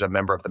someone who is a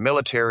member of the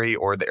military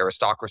or the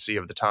aristocracy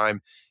of the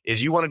time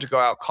is you wanted to go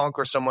out,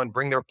 conquer someone,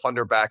 bring their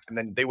plunder back, and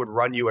then they would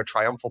run you a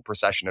triumphal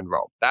procession in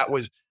Rome. That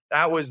was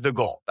the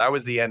goal. That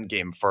was the end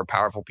game for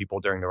powerful people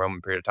during the Roman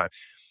period of time.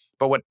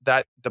 But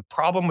the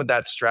problem with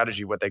that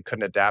strategy, what they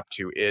couldn't adapt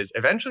to, is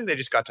eventually they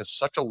just got to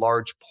such a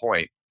large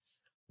point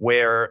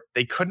where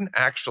they couldn't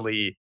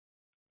actually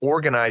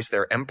organize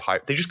their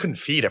empire. They just couldn't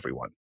feed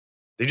everyone.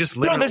 They just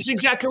literally. No, that's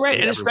exactly right.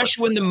 And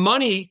especially when the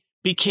money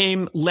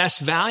became less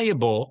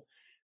valuable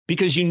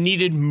because you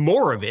needed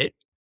more of it.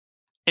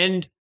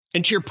 And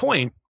to your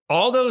point,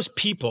 all those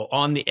people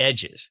on the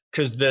edges,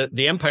 because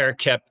the empire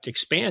kept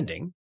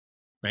expanding,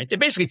 right? They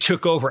basically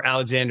took over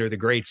Alexander the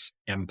Great's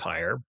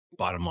empire,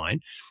 bottom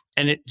line,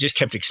 and it just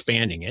kept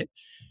expanding it.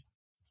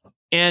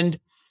 And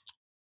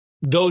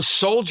those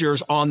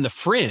soldiers on the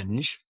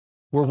fringe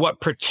were what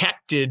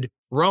protected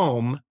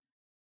Rome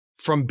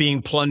from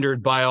being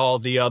plundered by all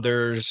the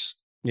others,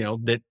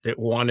 that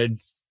wanted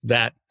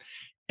that.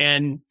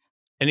 And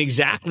And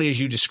exactly as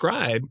you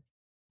described,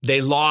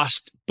 they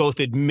lost both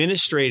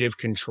administrative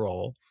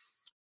control,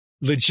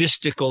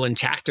 logistical and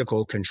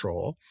tactical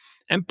control.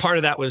 And part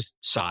of that was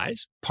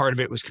size. Part of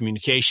it was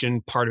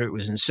communication. Part of it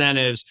was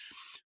incentives.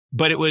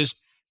 But it was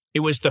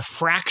the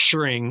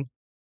fracturing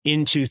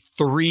into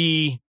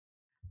three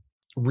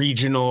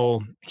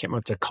regional, I can't remember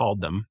what they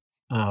called them.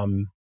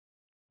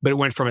 But it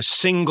went from a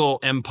single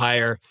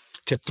empire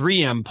to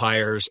three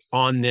empires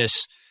on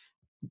this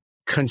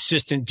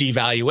consistent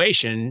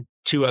devaluation.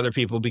 Two other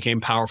people became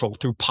powerful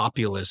through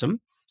populism.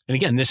 And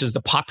again, this is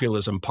the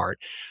populism part.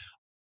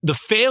 The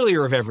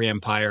failure of every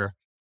empire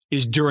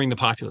is during the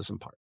populism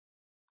part.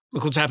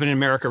 Look what's happening in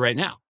America right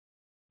now.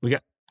 We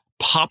got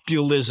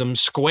populism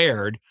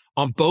squared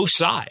on both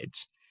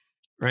sides,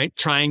 right?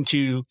 Trying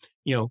to,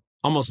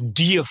 almost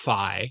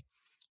deify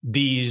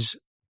these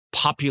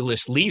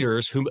populist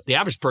leaders who the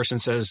average person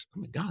says,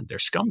 oh my God, they're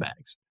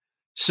scumbags.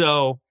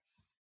 So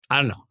I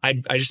don't know.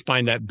 I just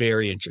find that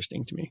very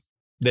interesting to me.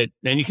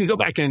 And you can go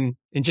back in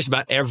just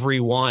about every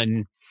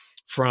one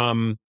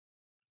from,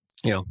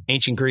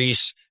 ancient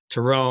Greece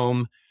to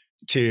Rome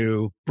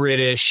to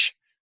British,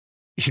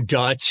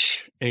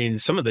 Dutch. I mean,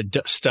 some of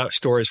the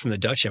stories from the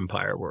Dutch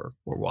Empire were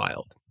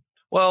wild.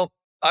 Well,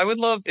 I would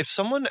love if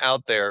someone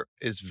out there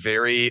is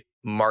very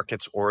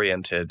markets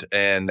oriented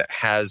and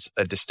has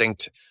a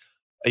distinct,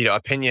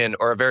 opinion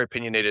or a very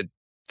opinionated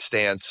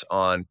stance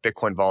on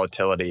Bitcoin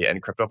volatility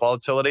and crypto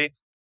volatility.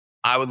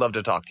 I would love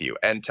to talk to you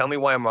and tell me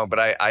why I'm wrong. But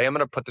I am going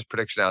to put this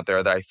prediction out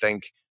there that I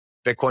think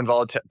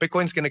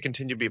Bitcoin's going to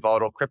continue to be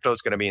volatile. Crypto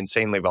is going to be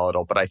insanely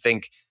volatile. But I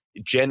think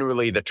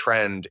generally the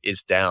trend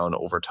is down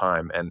over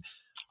time. And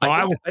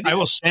I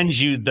will send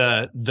you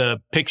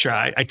the picture.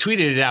 I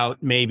tweeted it out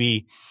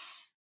maybe,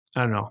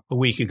 I don't know, a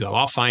week ago.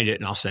 I'll find it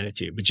and I'll send it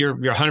to you. But you're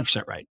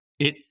 100% right.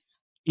 It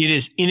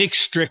is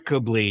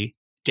inextricably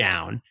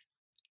down.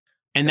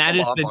 And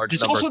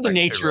it's also the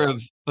nature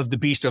of the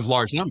beast of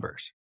large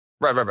numbers.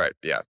 Right.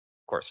 Yeah, of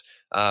course.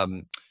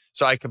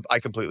 So I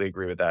completely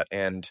agree with that.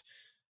 And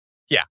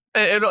yeah,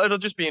 it'll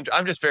just be,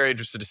 I'm just very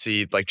interested to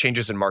see like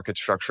changes in market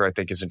structure. I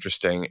think is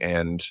interesting.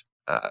 And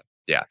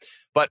yeah,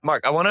 but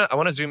Mark, I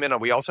want to zoom in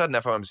on, we also had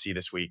an FOMC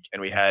this week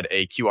and we had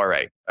a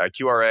QRA.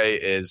 QRA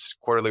is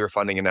quarterly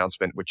refunding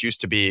announcement, which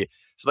used to be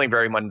something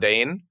very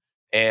mundane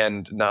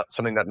and not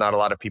something that not a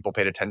lot of people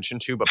paid attention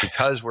to. But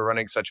because we're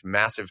running such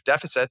massive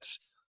deficits,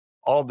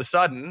 all of a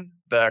sudden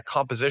the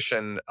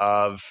composition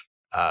of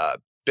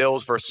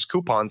bills versus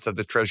coupons that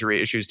the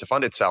Treasury issues to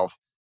fund itself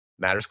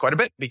matters quite a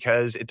bit,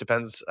 because it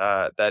depends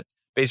that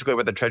basically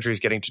what the Treasury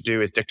is getting to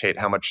do is dictate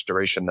how much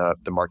duration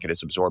the market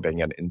is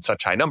absorbing. And in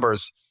such high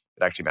numbers,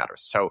 it actually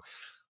matters. So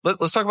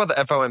let's talk about the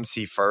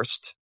FOMC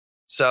first.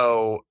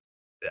 So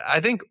I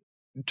think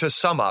to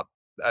sum up,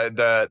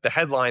 the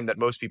headline that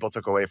most people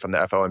took away from the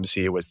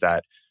FOMC was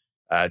that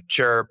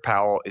Chair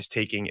Powell is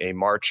taking a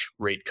March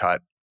rate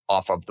cut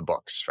off of the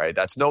books, right?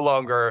 That's no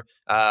longer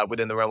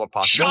within the realm of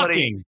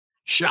possibility.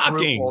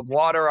 Shocking. Cold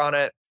water on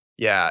it.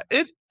 Yeah,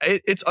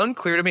 it's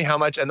unclear to me how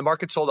much, and the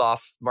market sold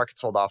off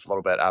a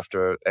little bit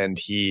after, and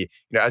he,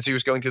 as he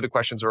was going through the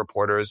questions of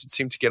reporters, it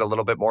seemed to get a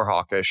little bit more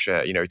hawkish.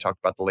 He talked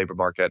about the labor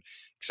market,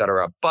 et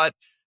cetera. But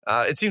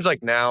it seems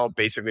like now,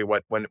 basically,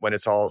 when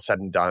it's all said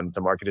and done,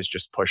 the market has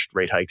just pushed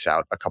rate hikes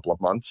out a couple of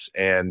months,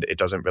 and it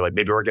doesn't really.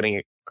 Maybe we're getting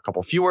a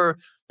couple fewer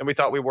than we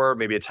thought we were.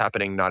 Maybe it's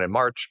happening not in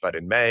March, but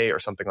in May or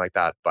something like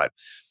that. But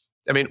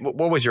I mean,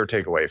 what was your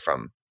takeaway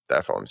from the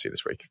FOMC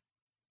this week?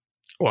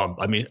 Well,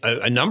 I mean,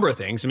 a number of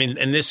things. I mean,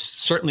 and this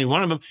certainly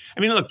one of them. I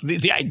mean, look,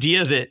 the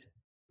idea that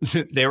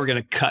they were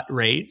going to cut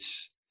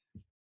rates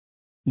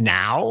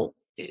now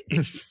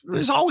it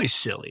was always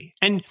silly.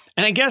 And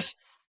I guess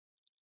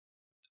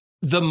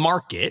the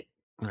market,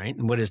 right?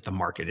 And what is the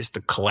market? It's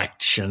the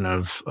collection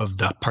of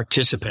the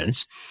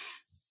participants.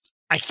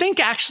 I think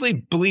actually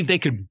believe they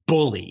could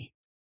bully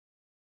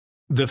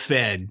the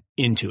Fed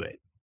into it,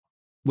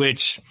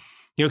 which,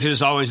 because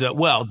it's always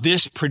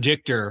this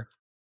predictor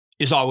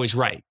is always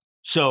right.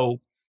 So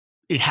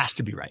it has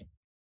to be right.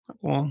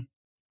 Well,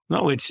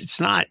 no, it's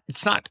not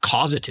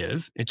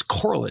causative. It's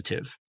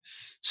correlative.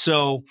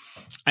 So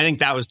I think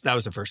that was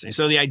the first thing.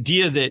 So the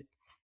idea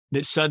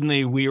that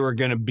suddenly we were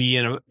going to be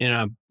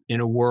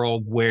in a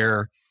world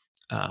where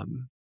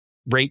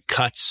rate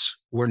cuts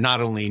were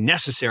not only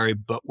necessary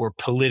but were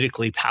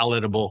politically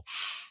palatable,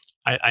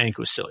 I think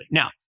was silly.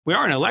 Now we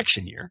are in an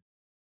election year,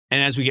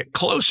 and as we get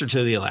closer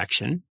to the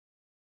election,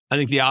 I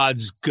think the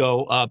odds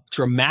go up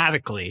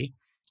dramatically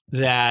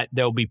that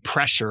there'll be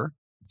pressure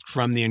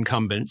from the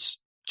incumbents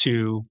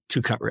to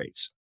cut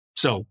rates.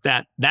 So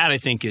that I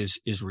think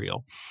is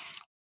real.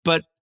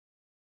 But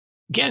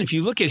again, if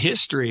you look at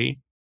history,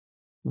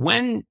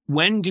 when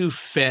do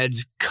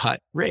Feds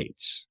cut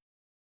rates?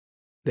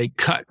 They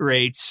cut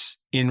rates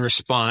in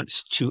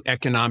response to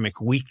economic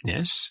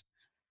weakness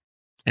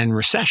and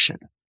recession.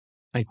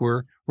 Like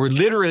we're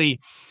literally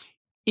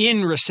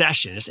in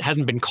recession. It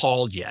hasn't been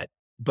called yet,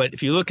 but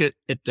if you look at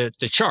the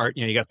chart,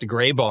 you got the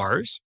gray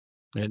bars.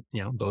 And,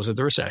 those are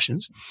the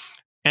recessions,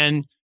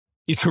 and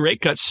the rate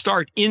cuts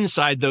start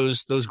inside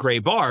those gray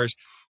bars,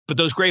 but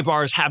those gray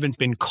bars haven't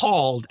been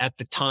called at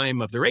the time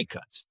of the rate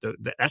cuts.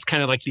 That's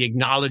kind of like the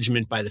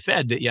acknowledgement by the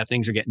Fed that, yeah,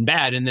 things are getting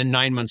bad. And then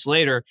 9 months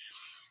later,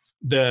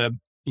 the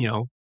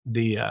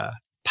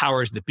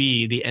powers that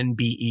be, the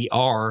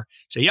NBER,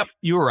 say, yep,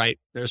 you were right.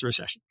 There's a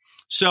recession.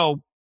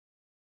 So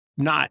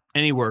not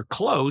anywhere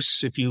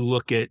close if you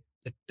look at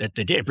the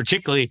data,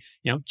 particularly,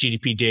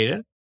 GDP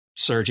data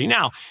surging.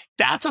 Now,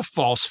 that's a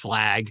false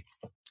flag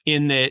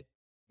in that,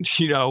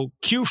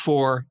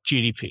 Q4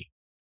 GDP.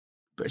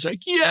 But it's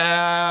like,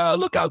 yeah,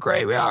 look how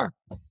great we are.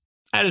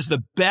 That is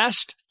the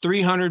best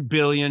 $300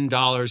 billion of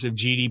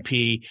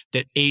GDP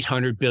that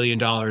 $800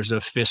 billion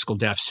of fiscal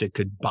deficit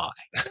could buy.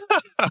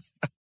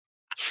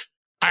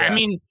 I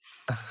mean,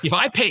 if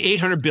I pay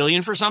 $800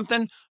 billion for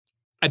something,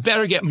 I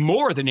better get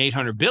more than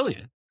 $800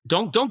 billion.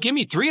 Don't give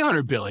me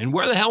 $300 billion.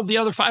 Where the hell did the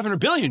other $500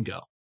 billion go?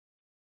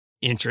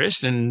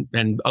 Interest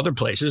and other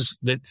places.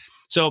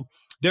 So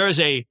there is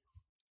a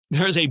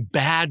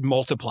bad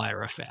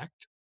multiplier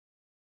effect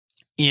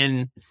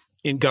in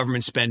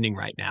government spending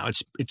right now.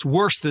 It's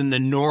worse than the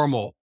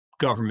normal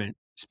government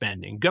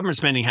spending. Government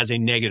spending has a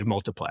negative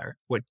multiplier.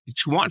 What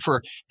you want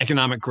for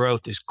economic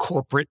growth is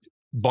corporate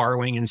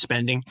borrowing and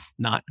spending,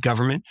 not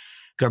government.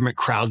 Government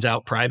crowds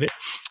out private.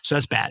 So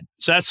that's bad.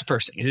 So that's the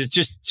first thing. It's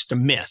just a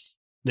myth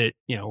that,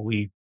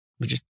 we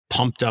just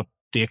pumped up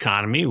the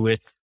economy with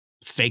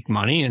fake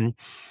money. And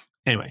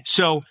anyway,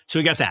 so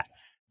we got that.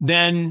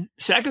 Then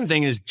second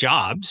thing is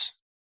jobs.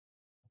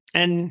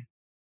 And,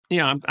 you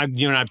and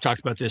I have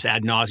talked about this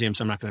ad nauseum,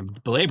 so I'm not going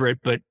to belabor it,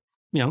 but,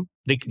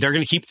 they're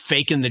going to keep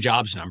faking the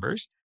jobs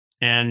numbers.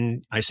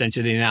 And I sent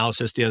you the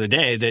analysis the other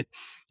day that,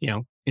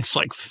 it's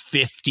like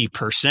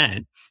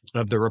 50%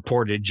 of the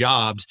reported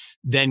jobs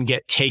then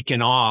get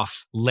taken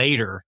off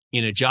later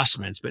in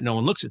adjustments, but no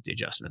one looks at the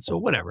adjustments. So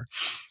whatever.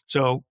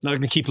 So they're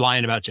going to keep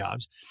lying about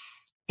jobs.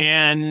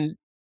 And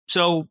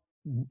so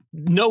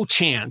no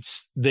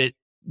chance that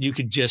you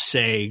could just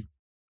say,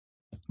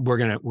 we're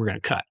going to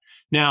cut.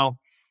 Now,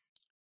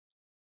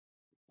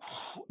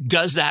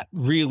 does that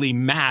really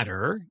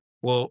matter?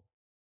 Well,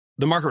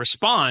 the market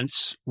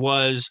response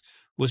was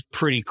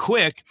pretty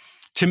quick.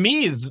 To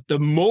me, the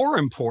more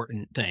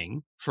important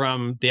thing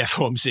from the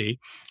FOMC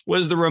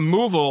was the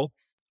removal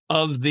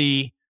of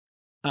the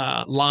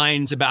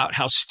lines about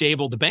how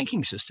stable the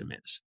banking system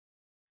is.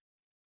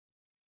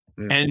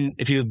 Mm-hmm. And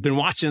if you've been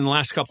watching in the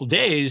last couple of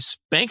days,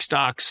 bank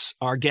stocks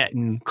are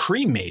getting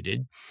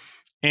cremated,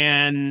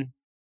 and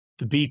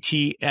the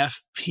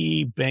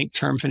BTFP, Bank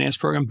Term Finance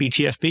Program,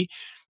 BTFP,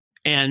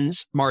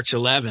 ends March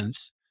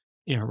 11th,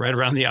 right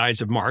around the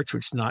Ides of March,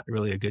 which is not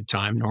really a good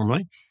time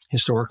normally,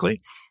 historically.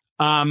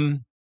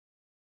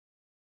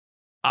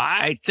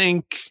 I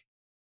think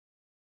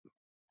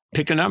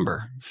pick a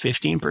number,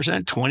 15%,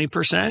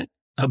 20%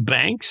 of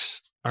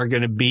banks are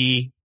going to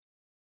be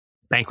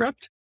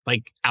bankrupt,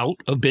 like out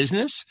of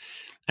business.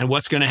 And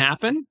what's going to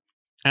happen?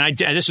 And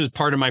this was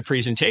part of my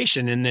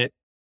presentation, in that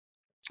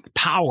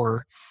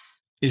power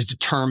is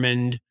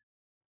determined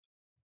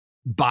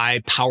by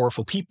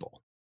powerful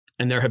people.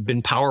 And there have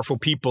been powerful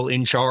people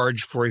in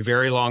charge for a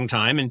very long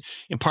time. And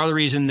part of the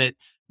reason that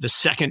the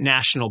second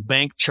national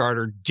bank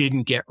charter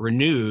didn't get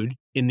renewed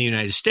in the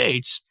United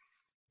States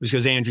was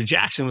because Andrew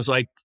Jackson was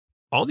like,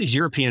 all these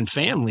European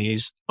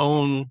families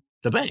own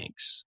the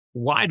banks.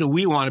 Why do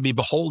we want to be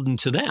beholden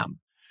to them?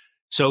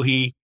 So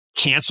he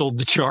canceled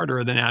the charter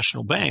of the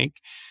national bank,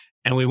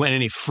 and we went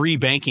in a free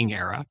banking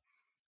era.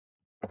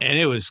 And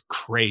it was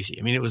crazy.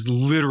 I mean, it was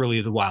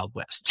literally the Wild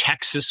West.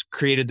 Texas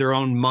created their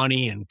own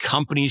money, and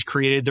companies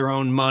created their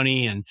own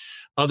money, and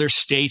other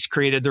states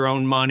created their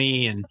own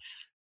money. And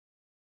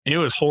it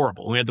was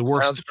horrible. We had the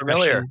worst. Sounds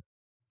familiar.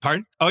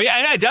 Pardon? Oh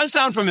yeah, it does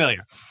sound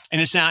familiar.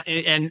 And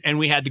and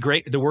we had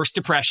the worst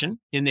depression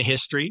in the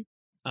history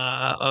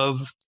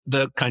of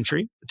the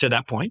country to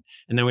that point.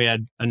 And then we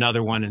had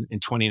another one in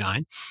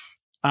 29.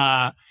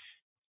 And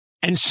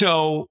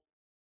so,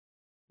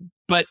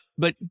 but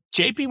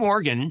JP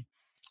Morgan,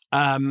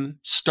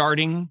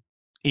 starting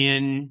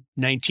in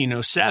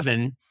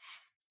 1907,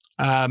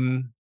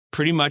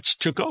 pretty much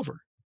took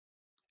over.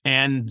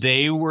 And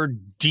they were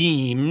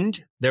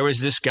deemed, there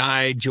was this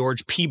guy,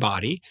 George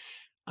Peabody,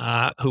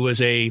 who was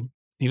he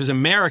was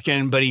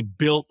American, but he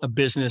built a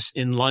business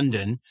in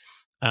London,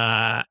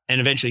 and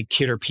eventually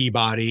Kidder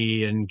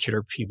Peabody,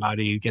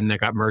 again, that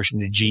got merged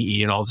into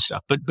GE and all this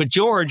stuff. But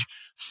George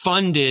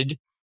funded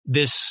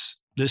this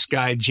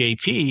guy,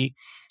 JP,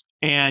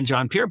 and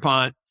John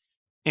Pierpont.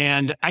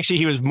 And actually,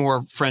 he was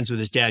more friends with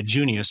his dad,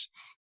 Junius.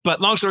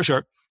 But long story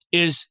short,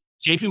 is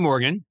JP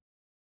Morgan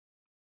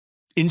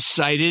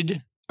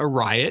incited a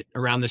riot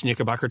around this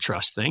Knickerbocker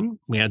Trust thing.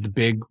 We had the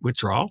big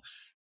withdrawal.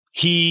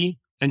 He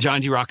and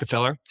John D.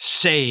 Rockefeller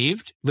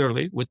saved,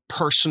 literally with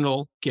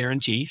personal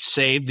guarantee,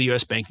 saved the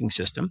U.S. banking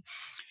system.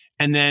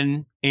 And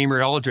then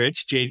Amory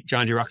Aldrich,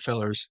 John D.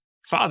 Rockefeller's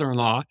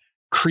father-in-law,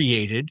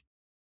 created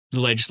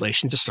the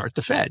legislation to start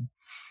the Fed.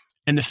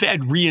 And the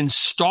Fed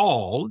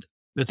reinstalled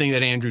the thing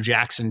that Andrew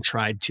Jackson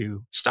tried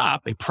to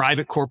stop, a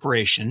private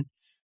corporation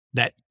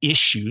that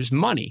issues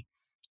money.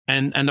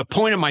 And the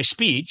point of my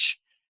speech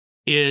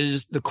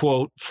is the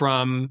quote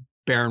from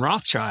Baron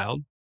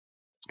Rothschild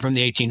from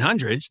the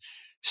 1800s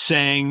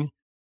saying,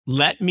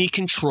 "Let me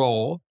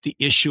control the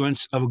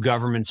issuance of a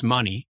government's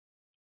money,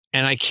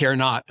 and I care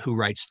not who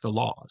writes the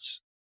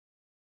laws."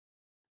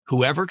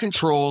 Whoever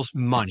controls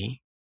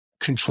money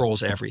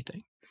controls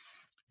everything.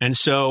 And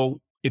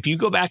so if you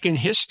go back in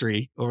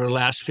history over the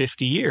last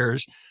 50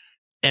 years,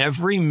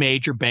 every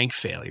major bank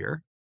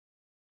failure,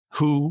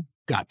 who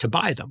got to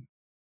buy them?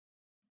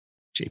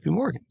 JP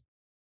Morgan,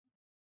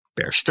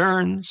 Bear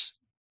Stearns,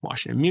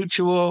 Washington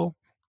Mutual,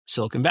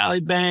 Silicon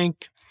Valley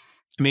Bank.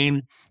 I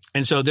mean,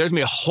 and so there's going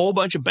to be a whole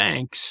bunch of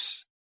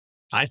banks,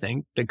 I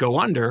think, that go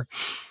under,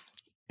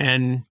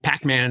 and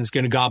Pac-Man's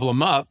going to gobble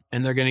them up,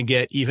 and they're going to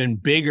get even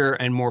bigger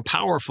and more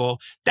powerful.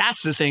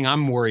 That's the thing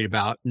I'm worried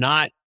about,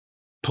 not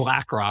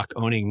BlackRock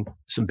owning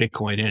some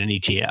Bitcoin in an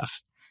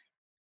ETF.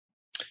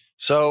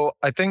 So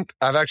I think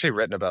I've actually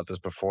written about this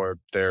before.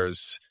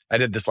 I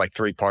did this like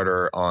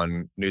 3-parter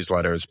on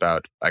newsletters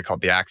about, I call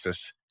it the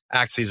axes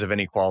of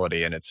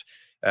inequality. And it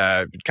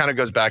kind of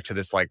goes back to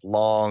this like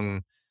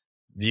long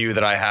view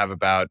that I have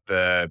about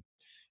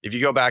if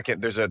you go back,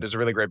 there's a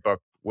really great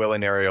book, Will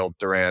and Ariel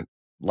Durant,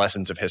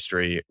 Lessons of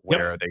History,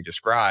 where they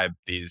describe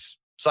these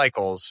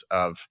cycles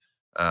of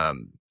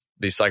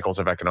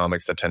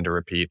economics that tend to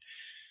repeat.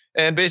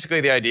 And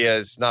basically the idea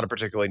is not a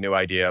particularly new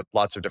idea.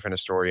 Lots of different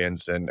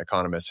historians and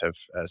economists have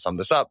summed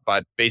this up.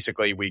 But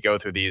basically we go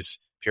through these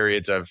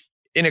periods of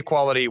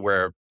inequality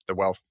where the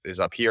wealth is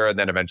up here and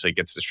then eventually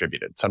gets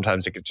distributed.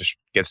 Sometimes it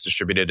gets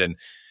distributed in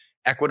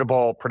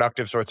equitable,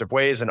 productive sorts of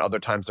ways. And other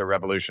times there are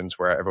revolutions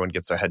where everyone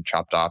gets their head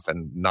chopped off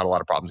and not a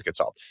lot of problems get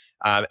solved.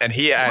 And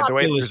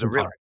there's a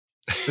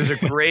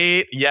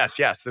great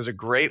there's a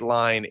great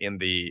line in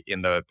the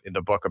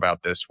book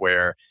about this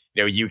where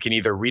you can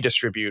either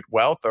redistribute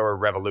wealth or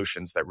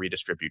revolutions that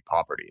redistribute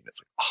poverty, and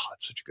it's like, oh,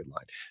 that's such a good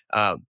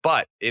line.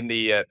 But in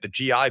the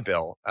GI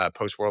Bill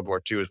post World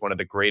War II is one of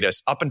the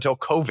greatest up until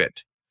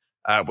COVID,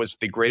 was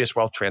the greatest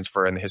wealth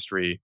transfer in the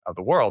history of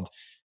the world.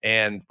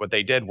 And what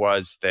they did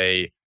was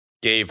they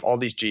gave all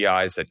these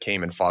GIs that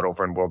came and fought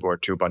over in World War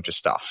II a bunch of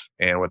stuff,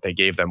 and what they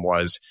gave them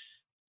was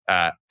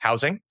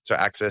housing, so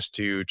access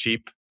to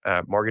cheap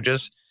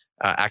mortgages,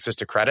 access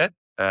to credit.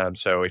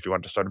 So if you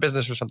want to start a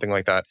business or something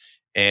like that,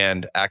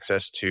 and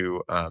access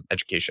to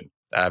education,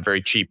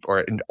 very cheap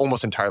or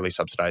almost entirely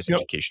subsidized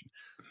education.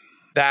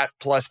 That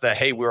plus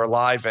hey, we're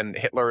alive and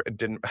Hitler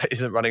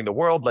isn't running the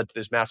world led to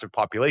this massive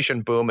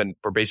population boom, and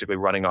we're basically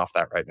running off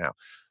that right now.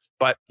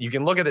 But you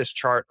can look at this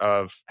chart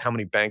of how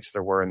many banks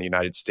there were in the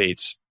United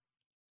States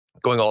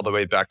going all the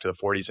way back to the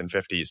 40s and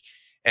 50s,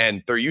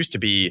 and there used to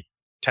be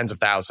tens of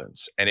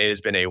thousands, and it has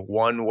been a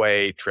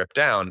one-way trip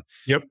down.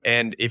 Yep.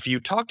 And if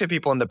you talk to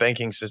people in the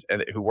banking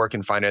system who work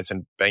in finance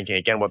and banking,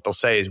 again, what they'll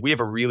say is we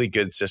have a really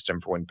good system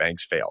for when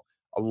banks fail.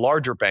 A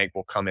larger bank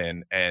will come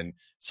in and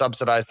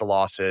subsidize the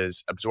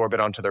losses, absorb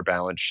it onto their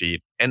balance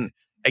sheet. And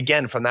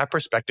again, from that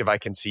perspective, I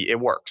can see it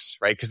works,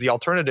 right? Because the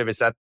alternative is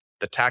that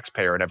the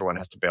taxpayer and everyone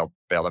has to bail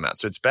them out.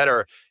 So it's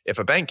better if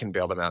a bank can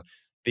bail them out.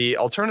 The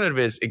alternative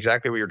is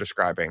exactly what you're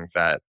describing,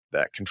 that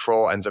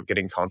control ends up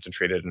getting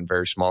concentrated in a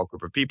very small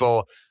group of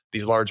people.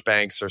 These large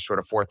banks are sort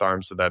of fourth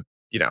arms of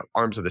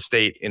the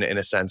state in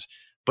a sense.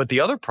 But the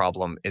other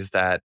problem is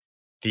that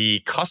the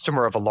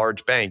customer of a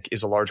large bank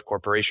is a large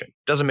corporation.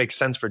 It doesn't make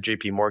sense for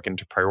JP Morgan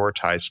to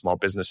prioritize small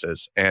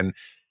businesses. And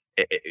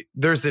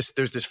there's this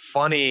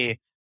funny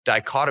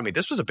dichotomy.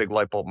 This was a big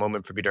light bulb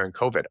moment for me during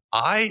COVID.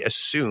 I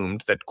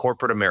assumed that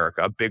corporate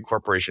America, big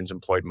corporations,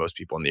 employed most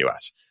people in the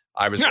US.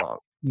 I was wrong.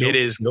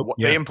 Nope.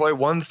 They employ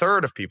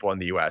 1/3 of people in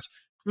the US.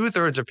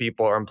 2/3 of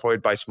people are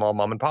employed by small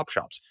mom and pop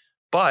shops.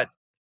 But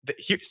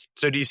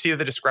so do you see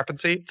the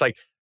discrepancy? It's like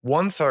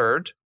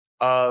 1/3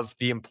 of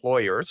the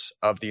employers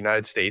of the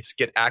United States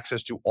get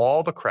access to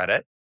all the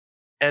credit,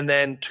 and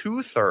then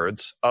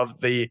 2/3 of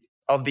the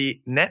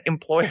net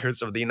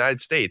employers of the United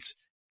States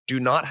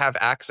do not have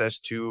access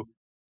to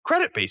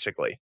credit,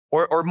 basically,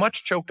 or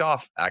much choked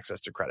off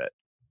access to credit.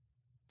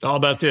 It's all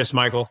about this,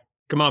 Michael.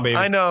 Come on, baby.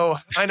 I know.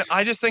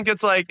 I just think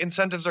it's like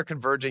incentives are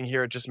converging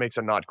here. It just makes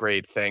a not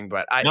great thing.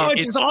 But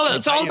it's all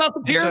about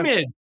the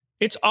pyramid.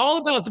 It's all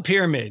about the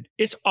pyramid.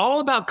 It's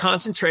all about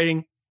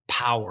concentrating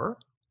power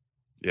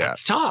at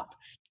the top.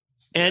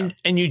 And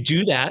you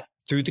do that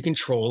through the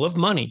control of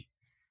money.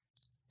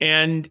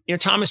 And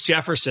Thomas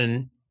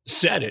Jefferson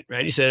said it,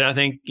 right? He said, I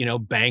think,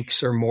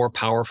 banks are more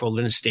powerful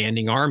than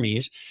standing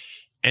armies.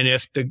 And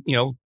if the,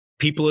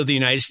 people of the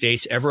United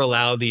States ever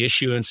allow the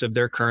issuance of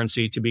their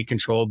currency to be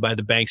controlled by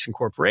the banks and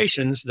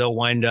corporations, they'll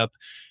wind up,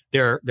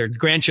 their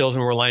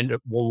grandchildren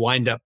will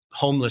wind up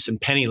homeless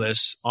and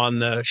penniless on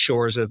the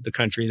shores of the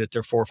country that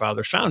their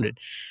forefathers founded.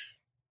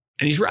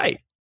 And he's right.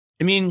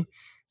 I mean,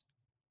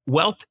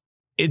 wealth,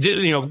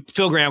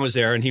 Phil Graham was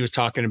there and he was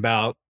talking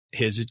about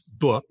his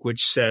book,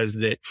 which says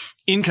that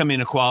income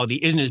inequality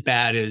isn't as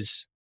bad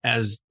as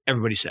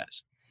everybody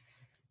says.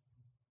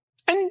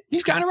 And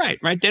he's kind of right?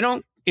 They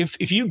don't,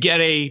 if you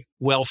get a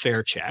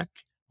welfare check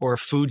or a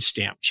food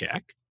stamp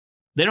check,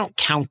 they don't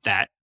count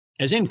that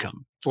as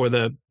income for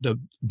the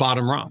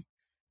bottom rung.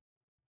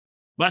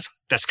 Well,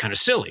 that's kind of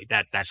silly.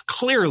 That's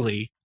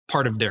clearly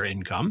part of their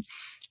income.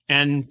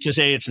 And to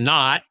say it's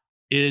not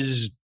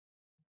it's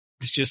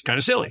just kind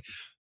of silly.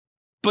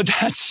 But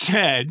that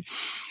said,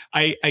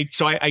 I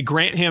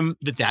grant him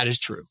that is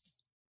true.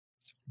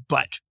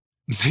 But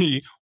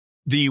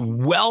the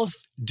wealth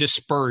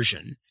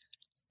dispersion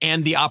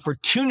and the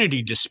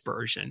opportunity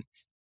dispersion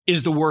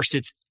is the worst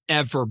it's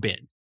ever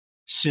been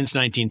since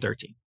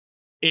 1913.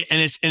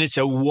 It's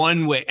a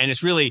one way, and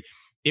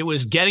it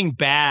was getting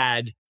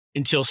bad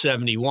until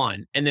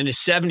 71. And then in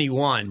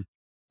 71,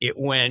 it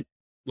went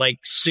like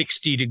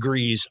 60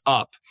 degrees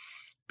up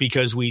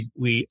because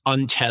we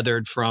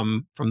untethered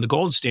from the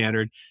gold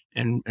standard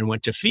and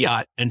went to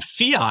fiat. And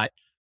fiat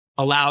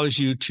allows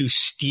you to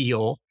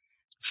steal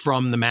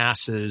from the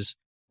masses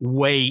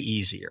way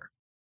easier,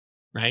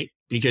 right?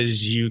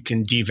 Because you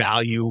can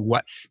devalue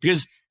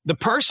because the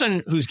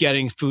person who's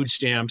getting food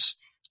stamps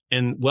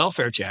and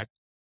welfare check,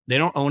 they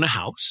don't own a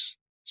house.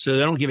 So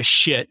they don't give a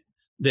shit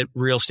that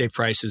real estate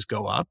prices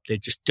go up. They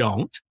just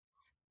don't.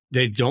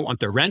 They don't want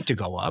their rent to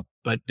go up,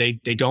 but they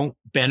don't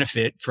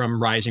benefit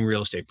from rising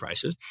real estate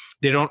prices.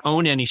 They don't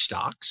own any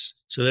stocks.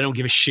 So they don't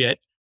give a shit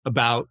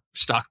about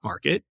stock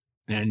market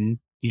and,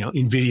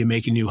 Nvidia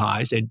making new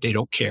highs. They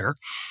don't care.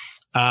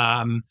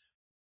 The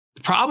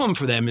problem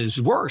for them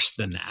is worse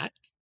than that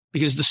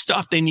because the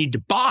stuff they need to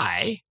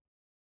buy,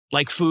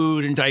 like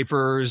food and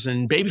diapers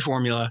and baby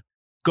formula,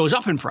 goes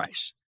up in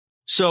price.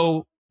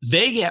 So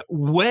they get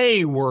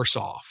way worse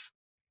off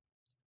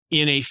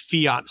in a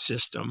fiat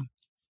system.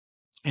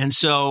 And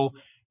so,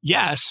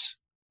 yes,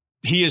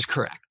 he is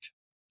correct.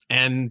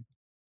 And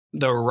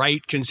the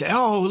right can say,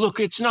 oh, look,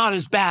 it's not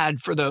as bad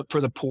for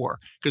the poor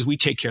because we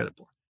take care of the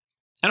poor.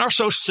 And our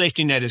social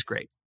safety net is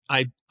great.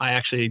 I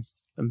actually,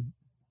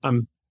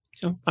 I'm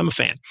a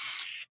fan.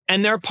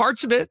 And there are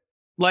parts of it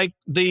like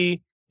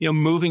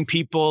moving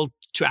people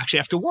to actually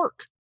have to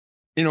work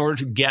in order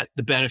to get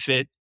the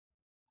benefit.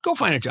 Go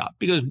find a job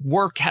because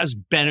work has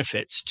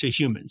benefits to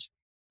humans.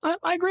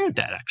 I agree with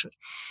that, actually.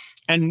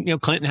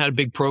 And, Clinton had a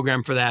big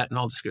program for that and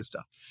all this good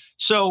stuff.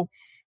 So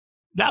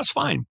that's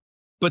fine.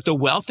 But the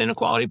wealth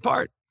inequality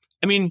part,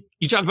 you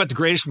talk about the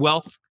greatest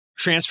wealth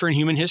transfer in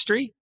human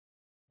history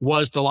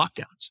was the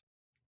lockdowns.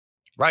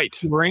 Right.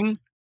 During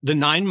the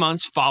 9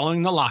 months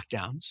following the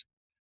lockdowns,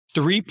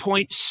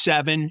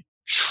 $3.7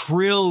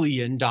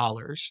 trillion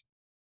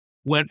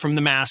went from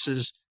the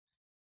masses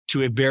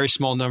to a very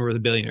small number of the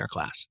billionaire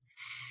class.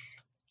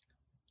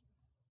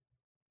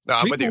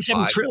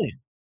 $3.7 trillion.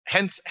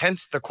 Hence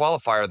the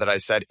qualifier that I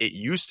said it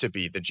used to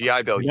be, the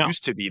GI Bill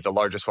used to be the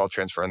largest wealth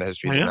transfer in the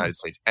history of the United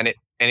States. And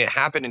it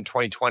happened in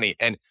 2020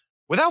 and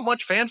without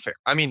much fanfare.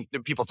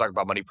 People talk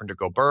about money printer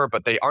go burr,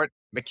 but they aren't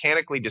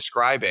mechanically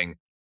describing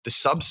the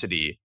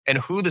subsidy and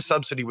who the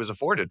subsidy was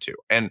afforded to.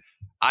 And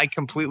I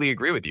completely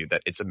agree with you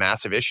that it's a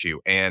massive issue.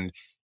 And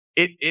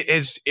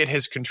it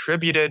has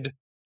contributed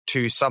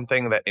to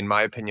something that, in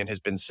my opinion, has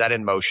been set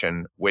in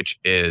motion, which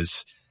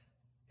is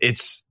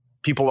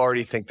people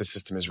already think the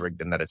system is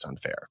rigged and that it's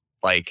unfair.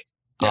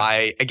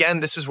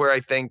 This is where I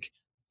think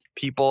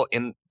people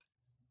in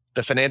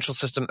the financial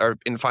system or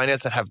in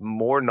finance that have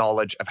more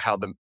knowledge of how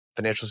the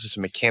financial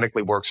system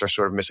mechanically works are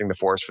sort of missing the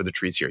forest for the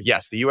trees here.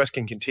 Yes, the U.S.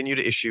 can continue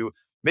to issue.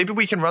 Maybe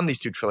we can run these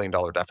 $2 trillion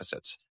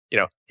deficits,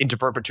 into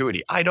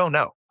perpetuity. I don't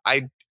know.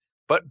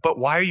 But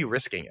why are you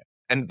risking it?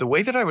 And the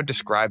way that I would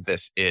describe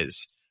this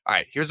is, all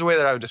right, here's the way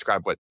that I would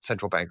describe what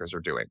central bankers are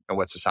doing and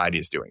what society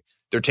is doing.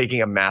 They're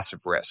taking a massive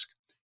risk.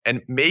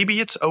 And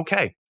maybe it's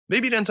okay.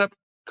 Maybe it ends up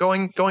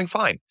going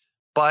fine.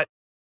 But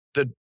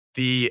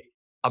the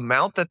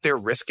amount that they're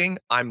risking,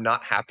 I'm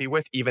not happy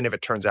with, even if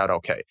it turns out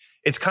okay.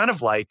 It's kind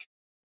of like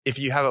if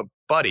you have a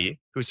buddy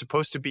who's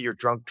supposed to be your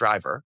drunk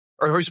driver,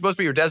 or who's supposed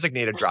to be your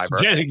designated driver.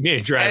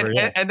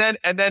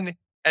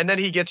 And then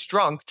he gets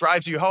drunk,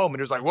 drives you home,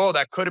 and he's like, whoa,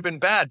 that could have been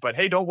bad. But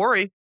hey, don't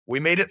worry. We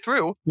made it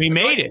through. We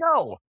made it.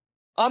 No,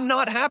 I'm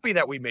not happy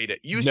that we made it.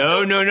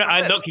 No.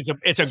 Look,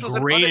 it's a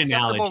great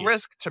analogy.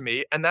 Risk to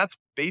me, and that's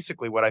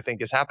basically what I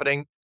think is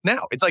happening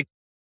now. It's like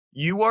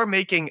you are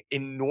taking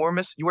an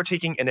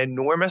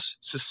enormous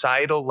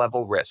societal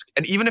level risk,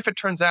 and even if it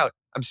turns out,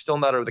 I'm still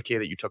not okay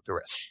that you took the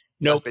risk.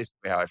 No, that's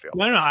basically how I feel.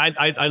 No,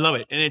 I love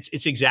it, and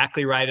it's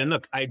exactly right. And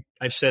look,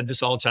 I've said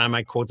this all the time.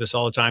 I quote this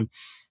all the time.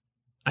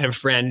 I have a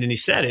friend, and he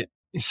said it.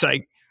 It's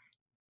like,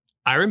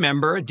 I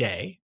remember a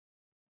day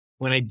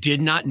when I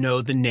did not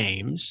know the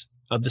names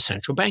of the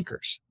central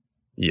bankers.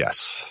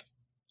 Yes.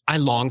 I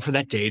long for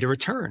that day to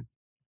return.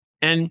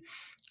 And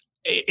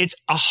it's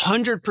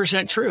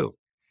 100% true.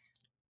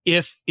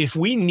 If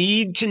we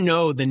need to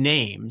know the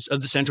names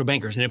of the central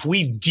bankers, and if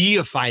we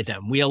deify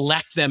them, we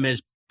elect them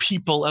as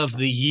people of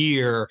the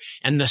year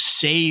and the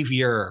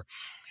savior,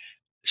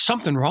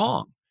 something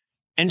wrong.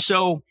 And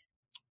so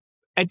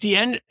at the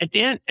end,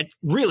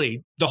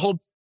 really the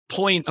whole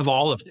point of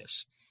all of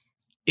this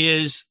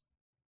is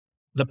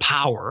the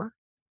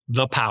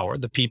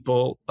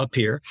people up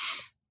here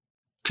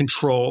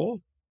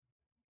control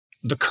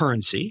the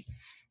currency.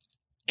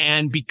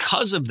 And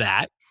because of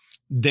that,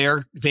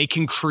 they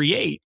can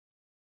create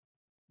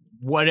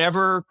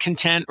whatever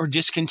content or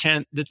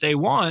discontent that they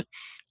want.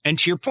 And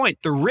to your point,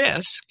 the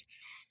risk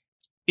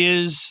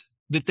is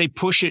that they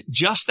push it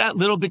just that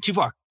little bit too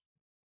far.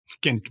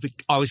 Again, it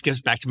always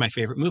gets back to my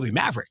favorite movie,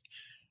 Maverick.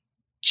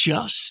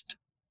 Just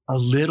a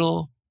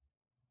little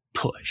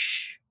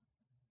push.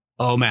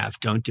 Oh, Mav,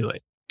 don't do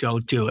it.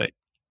 Don't do it.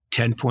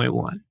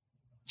 10.1,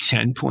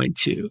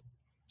 10.2.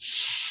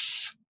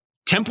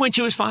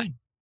 10.2 is fine.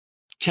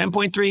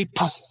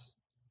 10.3,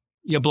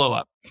 you blow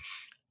up.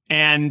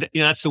 And,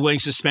 that's the willing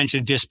suspension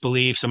of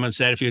disbelief. Someone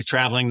said if he was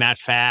traveling that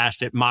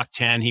fast at Mach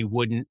 10, he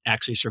wouldn't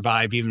actually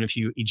survive, even if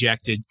you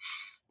ejected.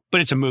 But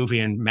it's a movie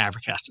and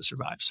Maverick has to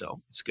survive, so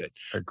it's good.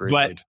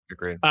 Agreed.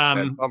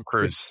 Tom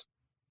Cruise.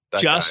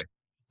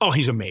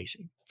 He's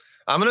amazing.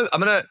 I'm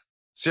gonna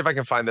see if I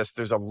can find this.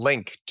 There's a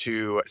link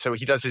to, so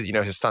he does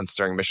his stunts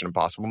during Mission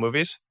Impossible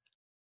movies.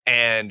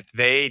 And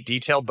they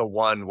detailed the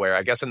one where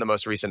I guess in the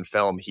most recent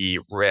film, he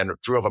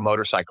drove a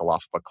motorcycle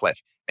off of a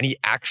cliff, and he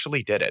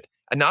actually did it.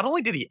 And not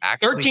only did he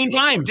actually 13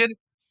 times.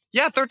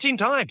 13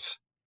 times.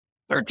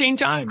 13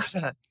 times.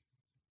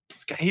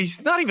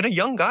 He's not even a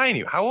young guy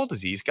anymore. How old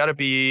is he? He's got to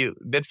be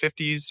mid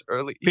 50s,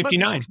 early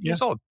 59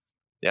 years old.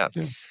 Yeah.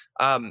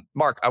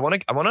 Mark, I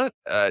want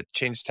to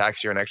change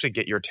tacks here and actually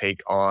get your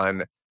take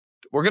on.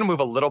 We're going to move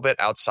a little bit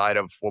outside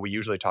of what we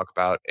usually talk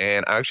about,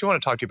 and I actually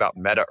want to talk to you about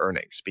Meta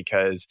earnings,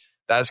 because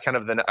that is kind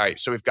of all right.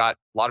 So we've got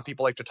a lot of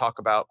people like to talk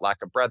about lack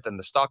of breadth in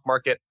the stock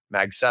market,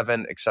 Mag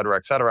 7, et cetera,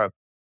 et cetera.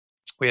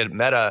 We had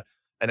Meta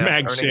announced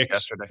Mag earnings 6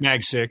 yesterday.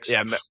 Mag 6.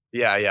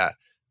 Yeah.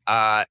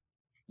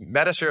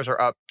 Meta shares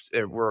are up.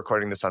 We're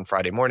recording this on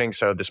Friday morning,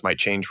 so this might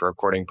change. We're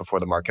recording before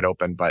the market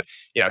opened, but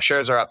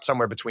shares are up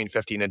somewhere between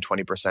 15 and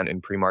 20% in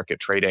pre-market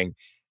trading.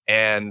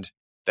 And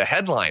the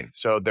headline,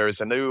 so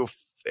there's a new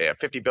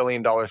 $50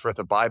 billion worth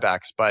of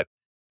buybacks, but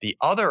the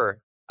other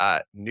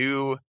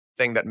new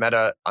thing that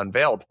Meta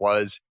unveiled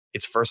was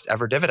its first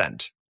ever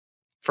dividend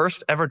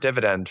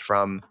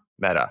from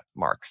Meta,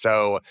 Mark.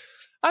 So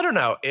I don't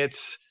know.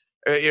 It's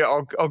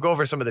I'll go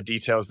over some of the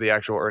details of the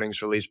actual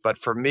earnings release, but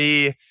for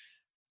me,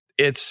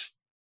 it's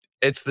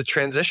the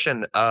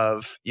transition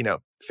of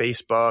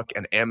Facebook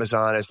and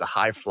Amazon as the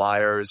high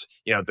flyers.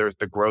 There's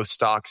the growth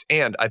stocks,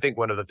 and I think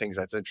one of the things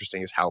that's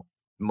interesting is how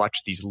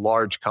much these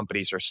large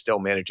companies are still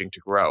managing to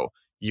grow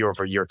year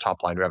over year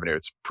top line revenue.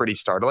 It's pretty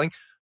startling,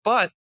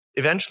 but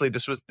eventually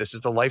this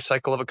is the life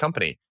cycle of a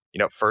company.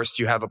 First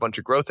you have a bunch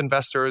of growth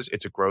investors,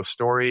 it's a growth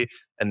story,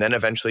 and then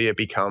eventually it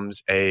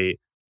becomes a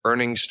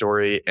earnings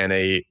story and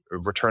a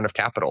return of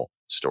capital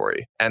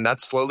story. And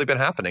that's slowly been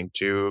happening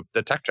to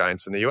the tech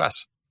giants in the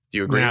US. Do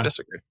you agree or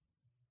disagree?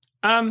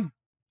 I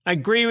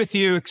agree with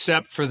you,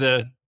 except for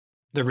the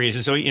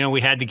reason. So,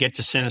 we had to get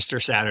to Sinister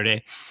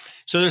Saturday.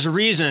 So there's a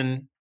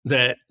reason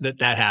that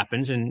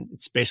happens. And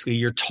it's basically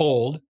you're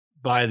told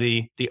by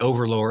the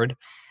overlord,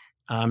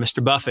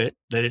 Mr. Buffett,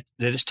 that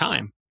it's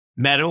time.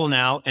 Meta will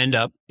now end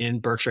up in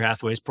Berkshire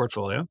Hathaway's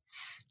portfolio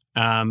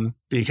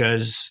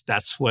because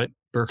that's what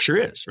Berkshire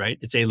is, right?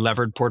 It's a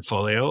levered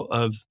portfolio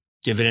of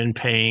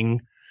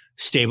dividend-paying,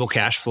 stable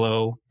cash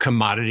flow,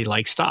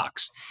 commodity-like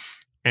stocks.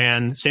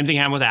 And same thing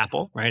happened with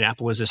Apple, right?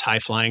 Apple was this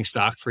high-flying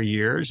stock for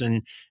years,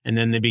 and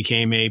then they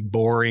became a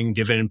boring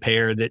dividend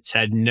payer that's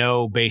had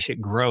no basic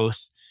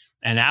growth.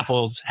 And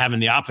Apple's having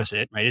the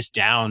opposite, right? It's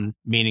down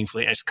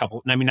meaningfully.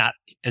 Not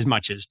as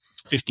much as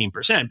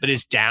 15%, but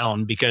it's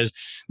down because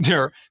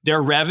their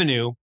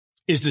revenue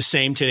is the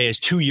same today as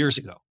 2 years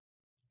ago.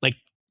 Like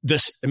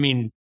this,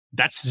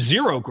 that's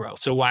zero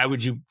growth. So why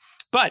would you?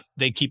 But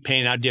they keep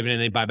paying out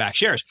dividend. They buy back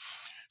shares.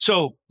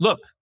 So look,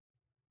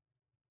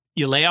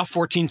 you lay off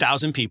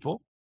 14,000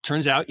 people.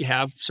 Turns out you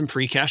have some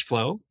free cash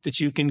flow that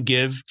you can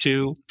give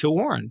to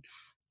Warren.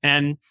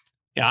 And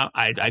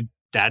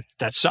that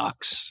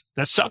sucks.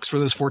 That sucks for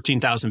those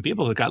 14,000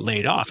 people that got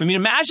laid off.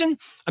 Imagine,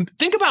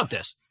 think about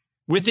this.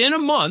 Within a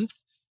month,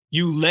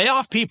 you lay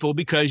off people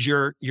because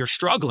you're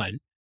struggling.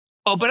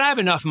 Oh, but I have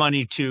enough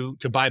money to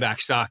buy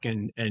back stock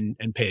and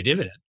pay a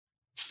dividend.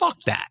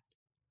 Fuck that.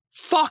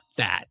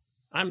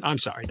 I'm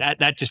sorry.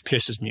 That just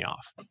pisses me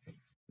off.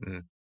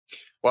 Mm.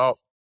 Well,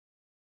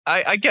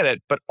 I get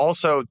it, but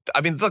also,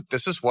 look,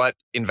 this is what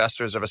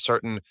investors of a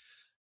certain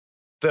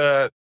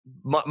right?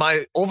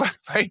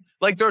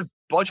 Like there are a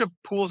bunch of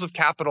pools of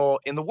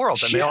capital in the world,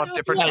 and they all have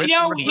different risk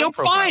and return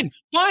profiles.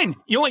 Fine.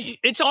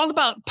 It's all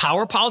about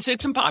power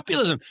politics and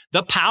populism.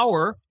 The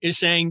power is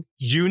saying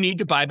you need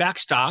to buy back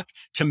stock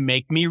to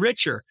make me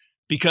richer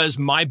because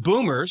my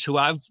boomers, who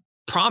I've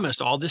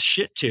promised all this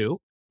shit to,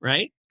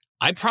 right?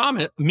 I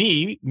promise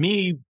me,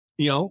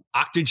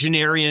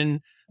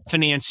 octogenarian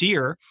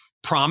financier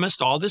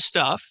promised all this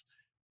stuff,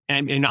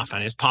 and not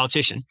financier,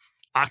 politician,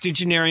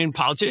 octogenarian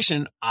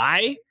politician.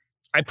 I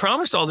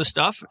promised all this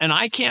stuff and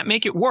I can't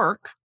make it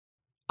work.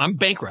 I'm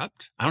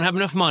bankrupt. I don't have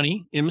enough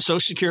money in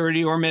Social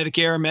Security or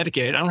Medicare or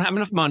Medicaid. I don't have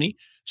enough money.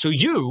 So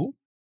you,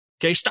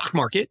 stock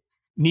market,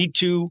 need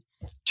to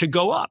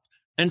go up.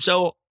 And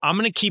so I'm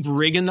going to keep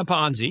rigging the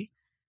Ponzi,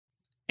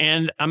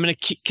 and I'm going to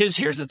keep, because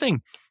here's the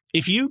thing.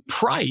 If you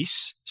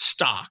price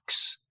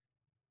stocks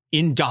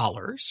in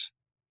dollars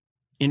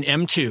in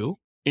M2,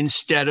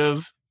 instead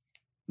of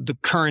the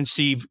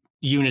currency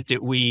unit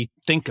that we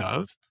think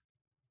of.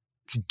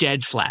 It's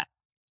dead flat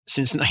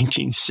since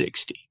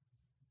 1960.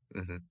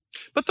 Mm-hmm.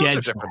 But those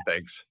are different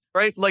things,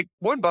 right? Like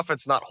Warren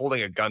Buffett's not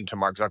holding a gun to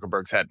Mark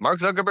Zuckerberg's head. Mark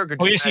Zuckerberg could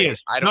just say, he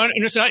is.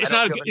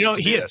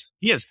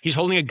 He is. He's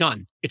holding a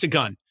gun. It's a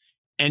gun.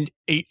 And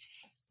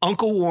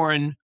Uncle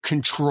Warren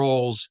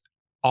controls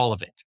all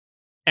of it.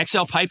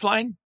 XL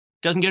Pipeline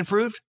doesn't get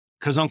approved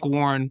because Uncle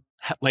Warren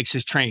likes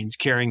his trains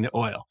carrying the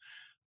oil.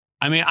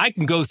 I mean, I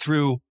can go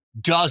through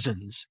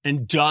dozens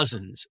and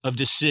dozens of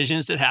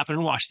decisions that happened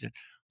in Washington.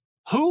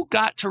 Who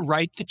got to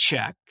write the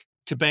check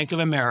to Bank of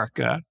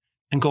America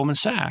and Goldman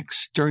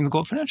Sachs during the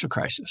global financial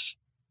crisis?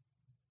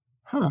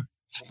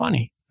 It's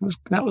funny.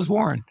 That was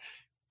Warren.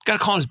 Got to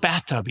call in his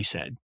bathtub, he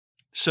said.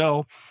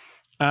 So,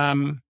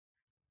 and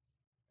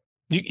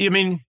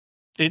again,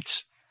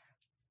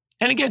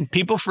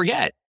 people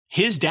forget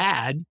his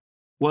dad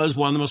was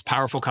one of the most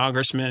powerful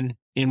congressmen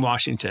in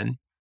Washington.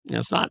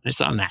 It's not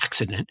an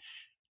accident.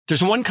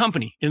 There's one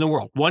company in the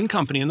world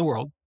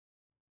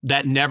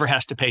that never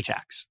has to pay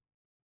tax.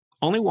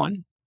 Only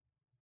one.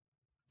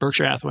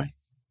 Berkshire Hathaway.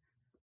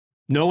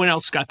 No one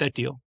else got that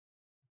deal.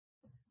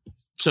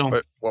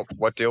 So,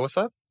 what deal was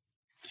that?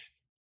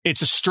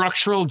 It's a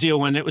structural deal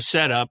when it was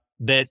set up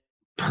that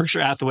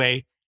Berkshire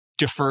Hathaway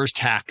defers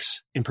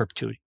tax in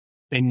perpetuity.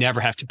 They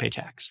never have to pay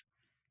tax.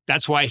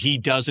 That's why he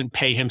doesn't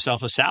pay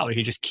himself a salary.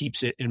 He just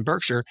keeps it in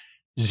Berkshire.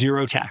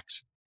 Zero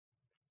tax.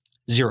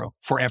 Zero.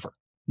 Forever.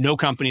 No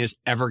company has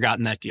ever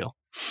gotten that deal.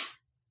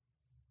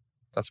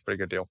 That's a pretty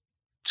good deal.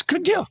 It's a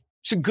good deal.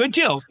 It's a good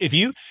deal.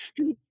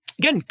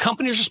 Again,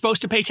 companies are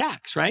supposed to pay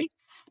tax, right?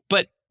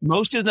 But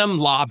most of them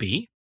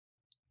lobby,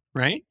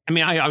 right? I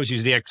mean, I always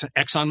use the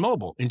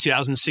ExxonMobil in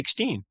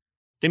 2016.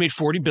 They made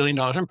 $40 billion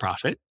in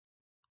profit.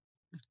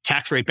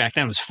 Tax rate back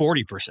then was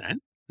 40%,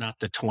 not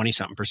the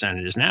 20-something%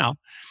 it is now.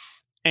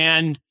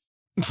 And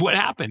what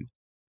happened?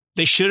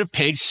 They should have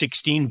paid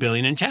 $16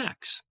 billion in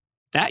tax.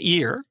 That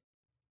year,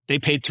 they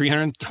paid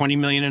 $320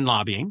 million in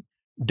lobbying.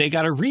 They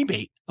got a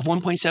rebate of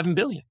 $1.7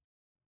 billion.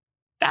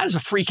 That is a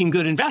freaking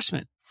good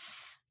investment.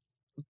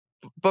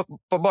 But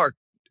Mark,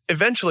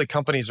 eventually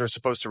companies are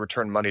supposed to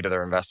return money to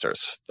their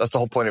investors. That's the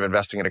whole point of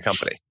investing in a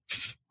company.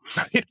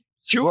 Right?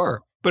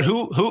 Sure. But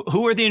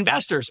who are the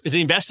investors? Is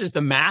the investors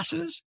the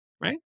masses,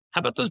 right? How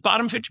about those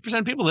bottom 50%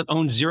 of people that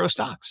own zero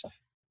stocks?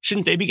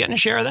 Shouldn't they be getting a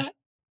share of that?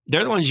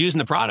 They're the ones using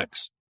the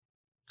products.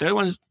 They're the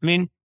ones,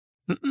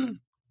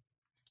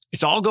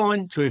 it's all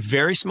going to a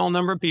very small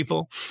number of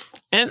people.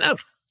 And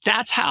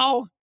that's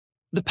how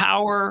the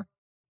power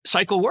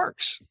cycle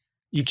works.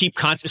 You keep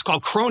it's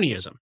called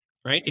cronyism,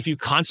 right? If you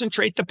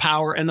concentrate the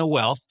power and the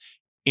wealth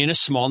in a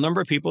small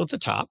number of people at the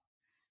top,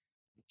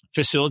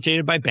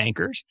 facilitated by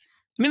bankers.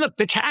 Look,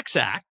 the Tax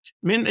Act.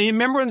 You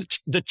remember when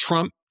the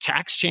Trump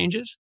tax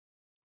changes?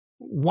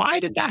 Why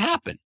did that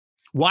happen?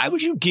 Why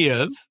would you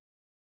give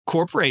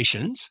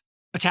corporations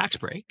a tax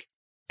break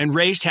and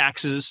raise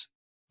taxes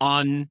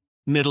on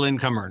middle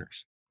income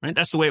earners? Right?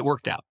 That's the way it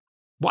worked out.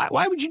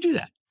 Why would you do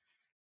that?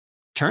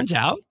 Turns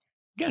out,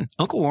 again,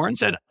 Uncle Warren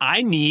said,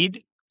 I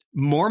need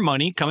more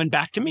money coming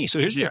back to me. So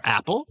here's your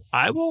Apple.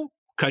 I will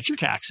cut your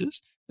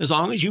taxes as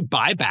long as you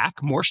buy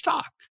back more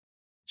stock.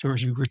 So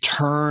as you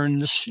return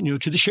this,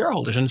 to the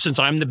shareholders. And since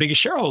I'm the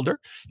biggest shareholder,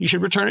 you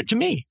should return it to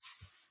me.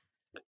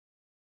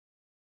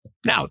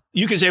 Now,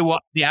 you can say, well,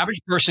 the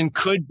average person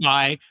could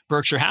buy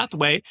Berkshire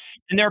Hathaway,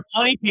 and there are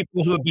plenty of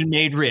people who have been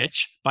made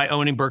rich by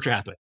owning Berkshire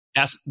Hathaway.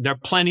 There are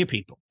plenty of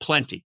people,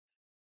 plenty,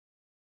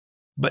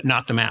 but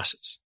not the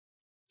masses.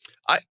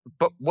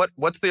 But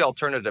what's the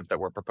alternative that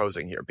we're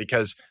proposing here?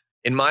 Because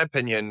in my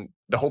opinion,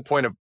 the whole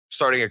point of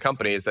starting a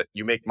company is that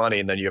you make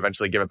money and then you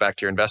eventually give it back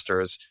to your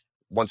investors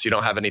once you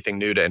don't have anything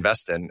new to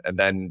invest in, and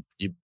then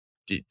you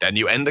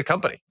end the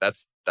company.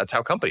 That's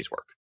how companies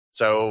work.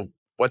 So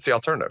what's the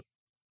alternative?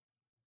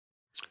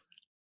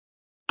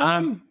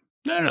 No.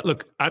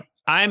 Look,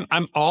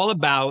 I'm all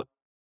about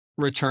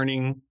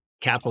returning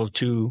capital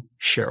to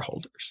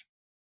shareholders.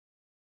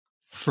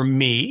 For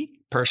me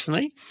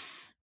personally,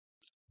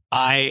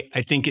 I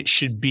think it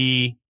should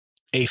be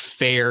a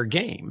fair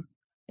game,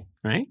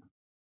 right?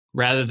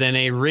 Rather than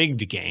a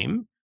rigged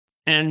game.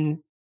 And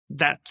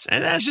that's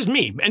just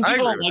me. And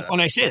people don't like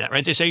when I say that,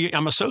 right? They say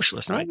I'm a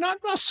socialist, right? Not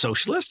a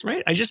socialist,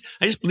 right? I just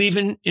believe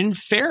in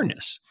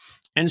fairness.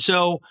 And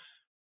so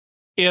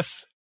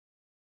if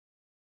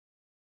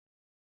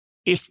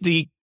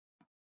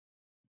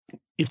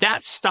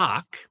that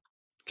stock,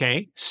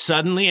 okay,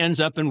 suddenly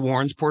ends up in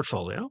Warren's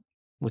portfolio,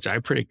 which I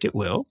predict it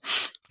will,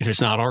 if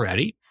it's not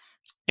already,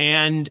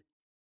 and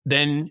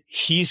then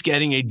he's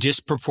getting a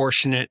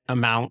disproportionate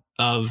amount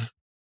of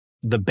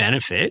the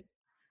benefit,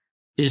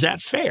 is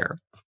that fair?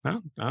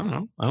 Well, I don't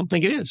know. I don't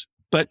think it is,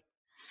 but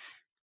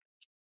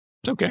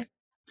it's okay.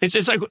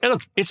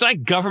 It's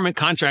like government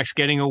contracts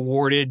getting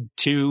awarded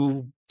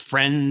to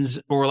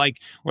friends or like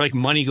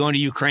money going to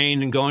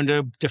Ukraine and going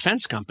to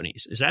defense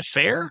companies. Is that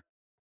fair?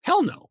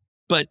 Hell no.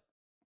 But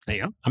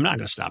I'm not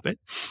going to stop it.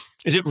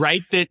 Is it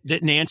right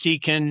that Nancy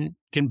can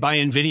buy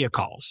NVIDIA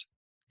calls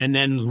and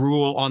then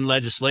rule on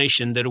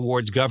legislation that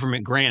awards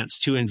government grants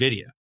to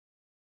NVIDIA.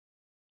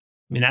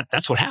 I mean,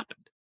 that's what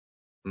happened.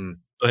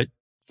 But,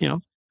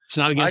 it's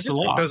not against the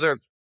law.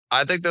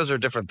 I think those are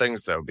different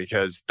things, though,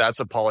 because that's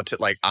a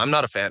like, I'm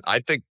not a fan. I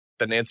think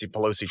the Nancy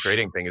Pelosi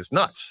trading thing is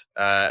nuts.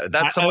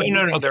 That's someone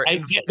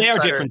they are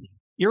different.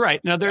 You're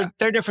right. No,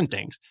 they're different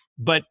things.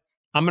 But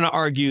I'm going to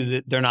argue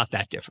that they're not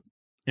that different.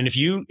 And if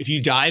you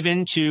dive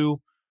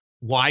into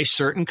why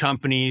certain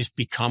companies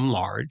become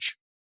large,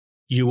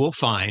 you will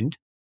find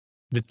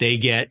that they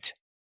get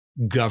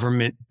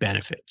government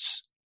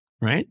benefits,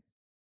 right?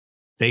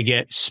 They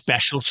get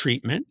special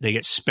treatment. They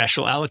get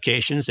special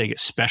allocations. They get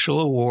special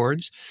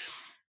awards.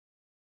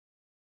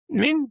 I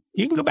mean,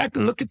 you can go back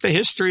and look at the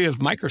history of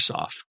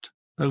Microsoft,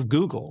 of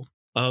Google,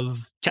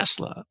 of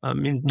Tesla. I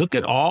mean, look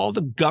at all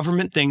the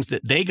government things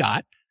that they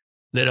got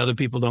that other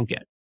people don't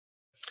get.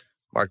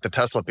 Mark, the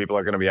Tesla people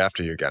are going to be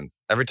after you again.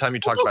 Every time you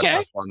talk about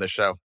Tesla on this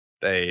show,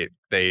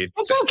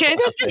 it's okay.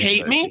 They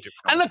hate me.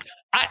 And look,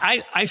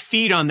 I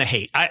feed on the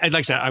hate. Like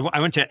I said,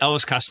 I went to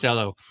Elvis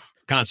Costello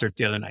concert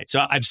the other night.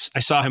 So I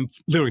saw him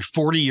literally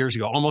 40 years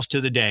ago, almost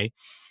to the day.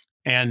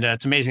 And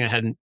it's amazing I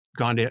hadn't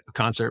gone to a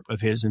concert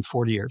of his in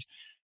 40 years.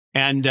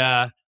 And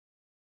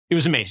it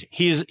was amazing.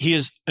 He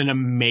is an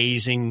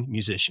amazing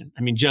musician.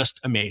 I mean, just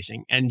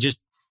amazing. And just,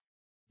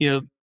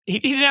 he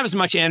didn't have as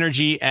much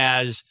energy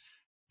as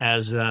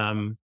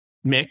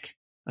Mick.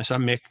 I saw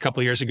Mick a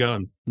couple of years ago,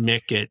 and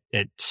Mick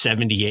at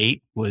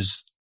 78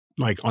 was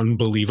like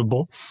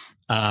unbelievable.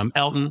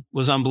 Elton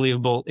was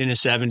unbelievable in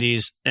his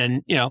 70s.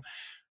 And,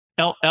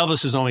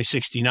 Elvis is only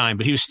 69,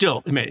 but he was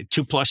still,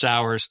 2+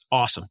 hours.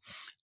 Awesome.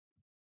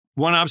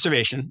 One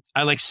observation.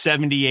 I like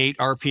 78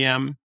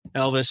 RPM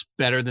Elvis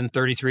better than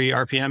 33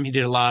 RPM. He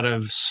did a lot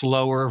of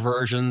slower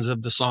versions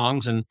of the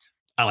songs, and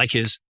I like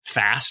his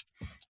fast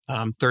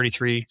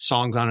 33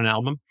 songs on an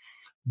album.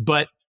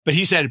 But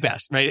he said it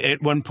best, right?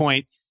 At one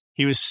point,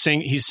 he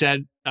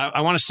said,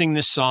 I want to sing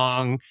this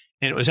song.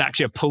 And it was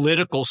actually a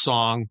political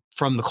song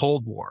from the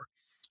Cold War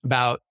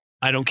about,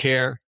 I don't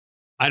care.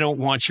 I don't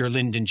want your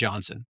Lyndon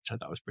Johnson, which I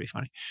thought was pretty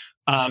funny.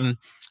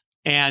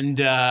 And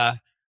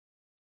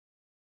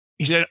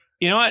he said,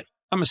 you know what?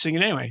 I'm going to sing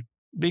it anyway,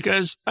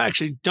 because I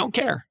actually don't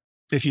care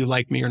if you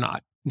like me or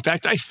not. In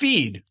fact, I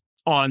feed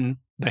on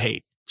the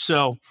hate.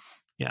 So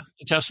yeah,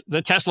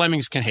 the test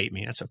lemmings can hate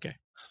me. That's okay.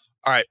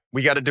 All right,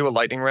 we got to do a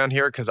lightning round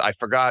here because I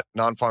forgot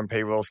non-farm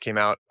payrolls came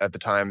out at the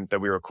time that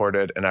we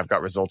recorded, and I've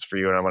got results for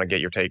you, and I want to get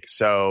your take.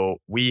 So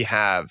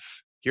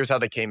here's how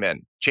they came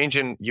in. Change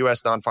in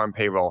U.S. non-farm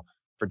payroll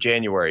for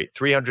January,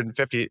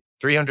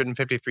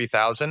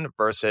 353,000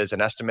 versus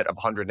an estimate of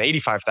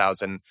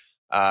 185,000.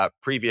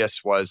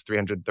 Previous was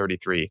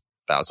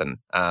 333,000.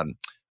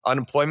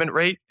 Unemployment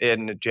rate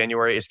in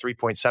January is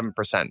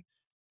 3.7%.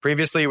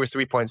 Previously, it was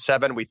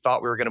 3.7. We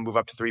thought we were going to move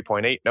up to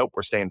 3.8. Nope,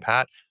 we're staying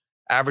pat.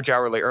 Average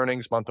hourly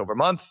earnings month over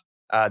month.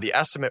 The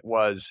estimate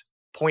was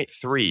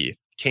 0.3,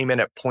 came in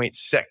at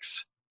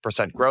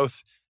 0.6%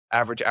 growth.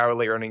 Average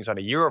hourly earnings on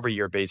a year over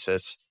year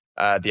basis.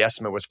 The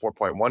estimate was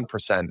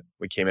 4.1%.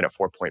 We came in at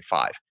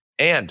 4.5.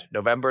 And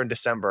November and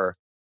December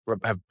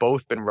have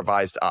both been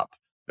revised up.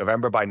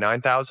 November by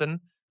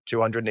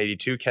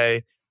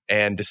 9,282K,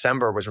 and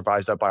December was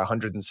revised up by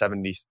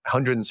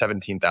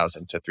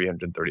 117,000 to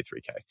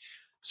 333K.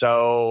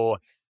 So,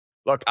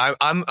 look,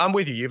 I'm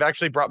with you. You've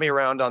actually brought me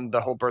around on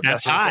the whole birth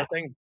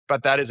thing,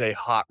 but that is a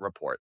hot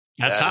report.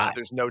 That's hot.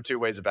 There's no two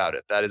ways about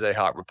it. That is a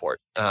hot report.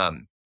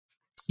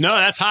 No,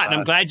 that's hot. And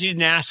I'm glad you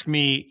didn't ask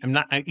me. I'm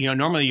not,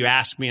 normally you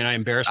ask me and I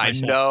embarrass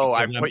myself. I know.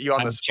 I put you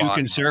on the spot. Too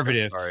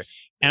conservative. Sorry.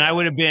 And I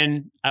would have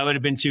been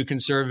too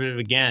conservative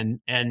again.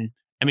 And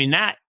I mean,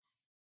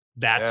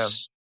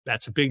 that's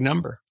a big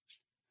number.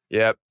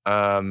 Yep.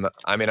 I'm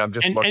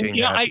just looking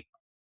at.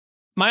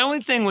 My only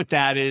thing with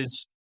that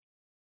is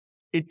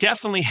it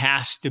definitely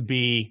has to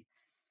be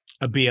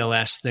a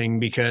BLS thing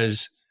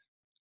because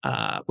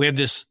we have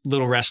this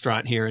little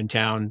restaurant here in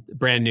town,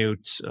 brand new.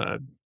 It's a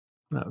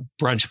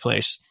brunch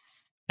place.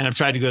 And I've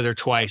tried to go there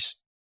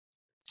twice.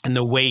 And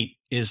the wait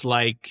is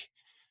like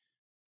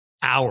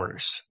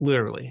hours,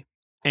 literally.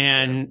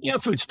 And,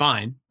 food's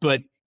fine.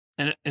 But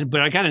I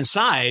got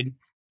inside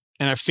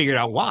and I figured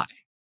out why.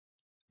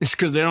 It's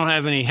because they don't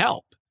have any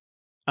help.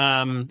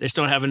 They just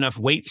don't have enough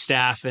wait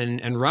staff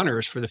and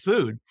runners for the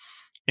food.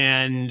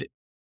 And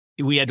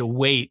we had to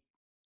wait,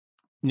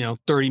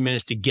 30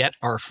 minutes to get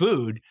our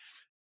food.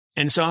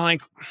 And so I'm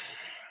like,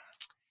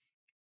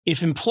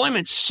 if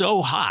employment's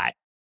so hot,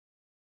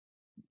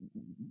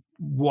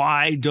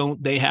 why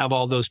don't they have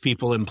all those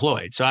people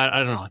employed? So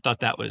I don't know. I thought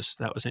that was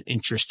an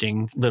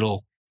interesting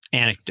little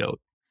anecdote.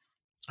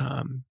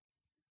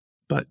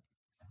 But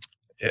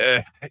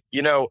I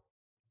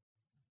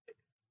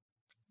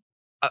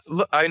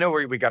know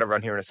we got to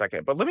run here in a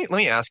second, but let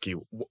me ask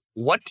you,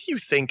 what do you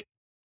think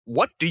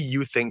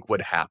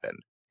would happen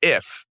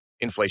if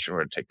inflation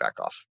were to take back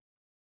off?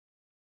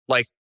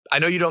 Like, I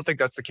know you don't think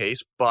that's the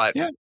case, but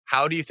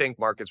how do you think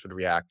markets would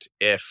react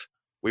if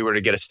we were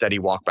to get a steady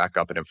walk back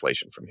up in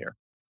inflation from here?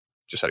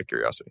 Just out of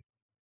curiosity.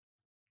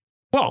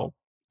 Well,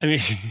 I mean,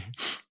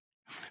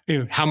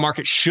 how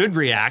markets should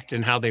react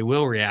and how they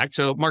will react.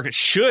 So markets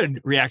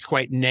should react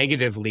quite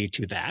negatively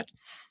to that.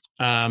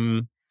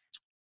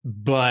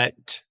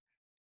 But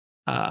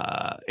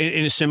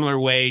in a similar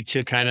way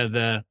to kind of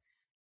the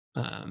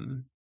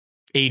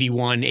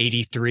 81,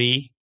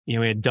 83, we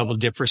had double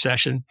dip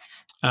recession.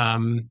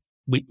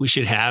 We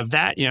should have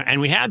that,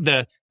 and we had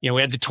the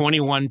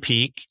 21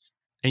 peak,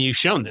 and you've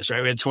shown this,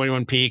 right? We had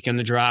 21 peak and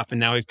the drop, and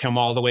now we've come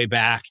all the way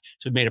back.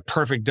 So we've made a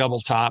perfect double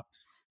top.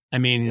 I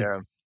mean,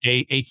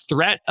 a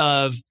threat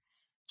of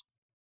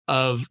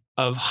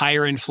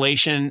higher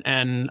inflation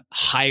and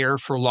higher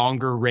for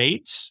longer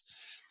rates,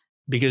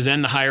 because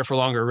then the higher for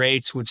longer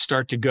rates would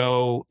start to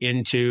go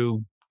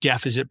into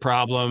deficit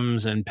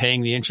problems and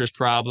paying the interest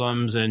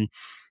problems and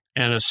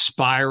a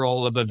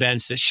spiral of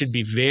events that should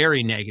be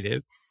very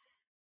negative.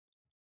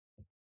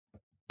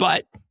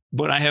 But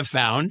what I have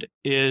found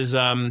is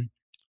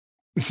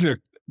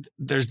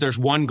there's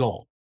one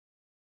goal.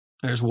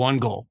 There's one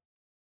goal.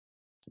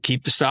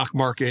 Keep the stock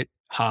market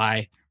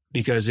high,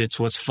 because it's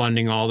what's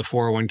funding all the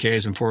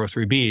 401ks and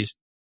 403bs.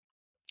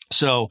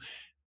 So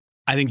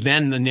I think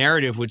then the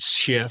narrative would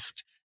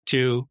shift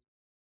to,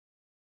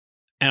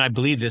 and I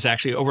believe this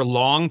actually, over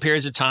long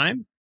periods of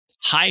time,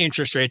 high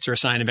interest rates are a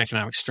sign of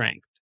economic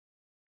strength.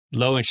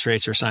 Low interest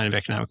rates are a sign of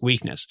economic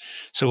weakness.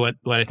 So what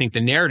I think the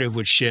narrative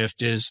would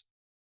shift is,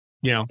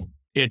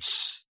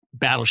 it's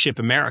Battleship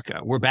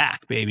America. We're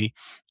back, baby.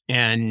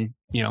 And,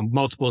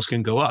 multiples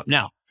can go up.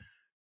 Now,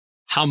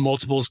 how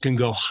multiples can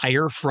go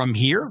higher from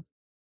here,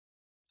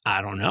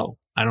 I don't know.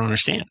 I don't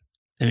understand.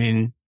 I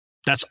mean,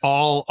 that's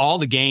all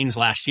the gains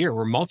last year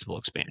were multiple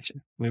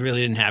expansion. We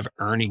really didn't have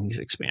earnings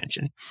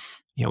expansion.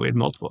 We had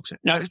multiple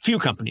expansion. Now, a few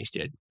companies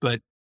did,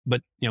 but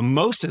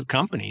most of the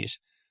companies,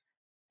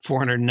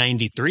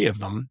 493 of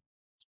them,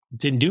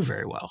 didn't do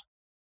very well.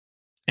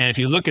 And if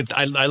you look at,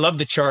 I love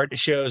the chart. It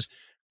shows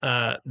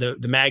the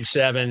Mag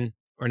 7,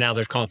 or now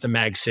they're calling it the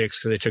Mag 6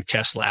 because they took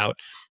Tesla out.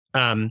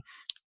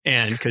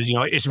 And because,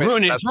 it's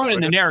ruining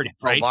the narrative,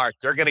 right? Oh, Mark,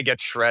 you're going to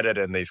get shredded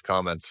in these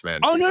comments,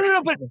 man. Oh,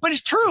 no. But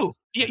it's true.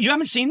 You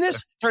haven't seen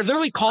this? They're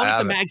literally calling it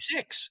the Mag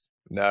 6.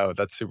 No,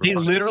 that's super. They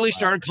literally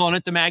started calling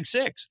it the Mag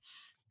 6.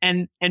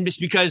 And it's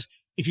because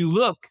if you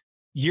look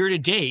year to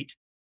date,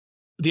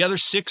 the other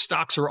 6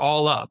 stocks are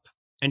all up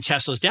and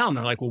Tesla's down.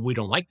 They're like, well, we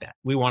don't like that.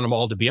 We want them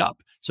all to be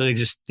up. So they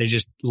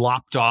just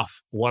lopped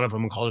off one of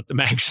them and called it the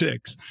Mag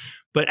 6.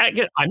 But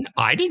again,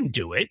 I didn't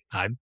do it.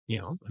 I'm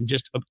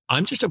just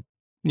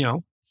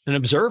an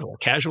observer, a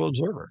casual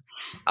observer.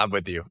 I'm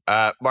with you.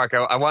 Mark,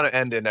 I want to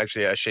end in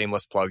actually a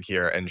shameless plug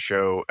here and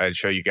show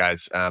you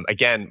guys.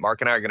 Again,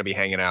 Mark and I are going to be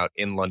hanging out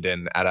in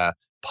London at a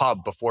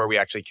pub before we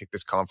actually kick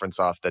this conference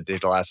off, the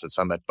Digital Asset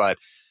Summit. But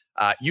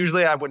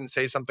usually I wouldn't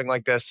say something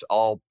like this.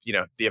 The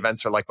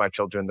events are like my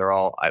children.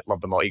 I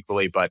love them all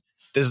equally, but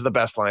this is the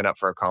best lineup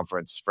for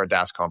a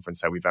DAS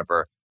conference that we've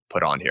ever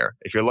put on here.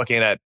 If you're looking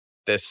at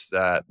this,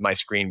 my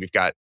screen, we've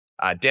got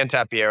Dan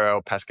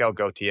Tapiero, Pascal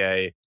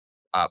Gauthier,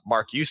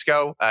 Mark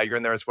Yusko, you're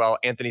in there as well.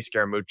 Anthony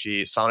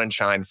Scaramucci, Son and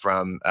Shine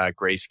from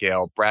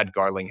Grayscale, Brad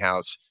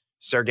Garlinghouse,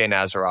 Sergey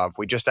Nazarov.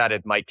 We just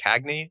added Mike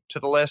Cagney to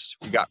the list.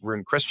 We got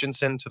Rune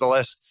Christensen to the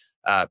list.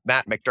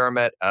 Matt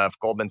McDermott of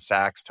Goldman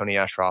Sachs, Tony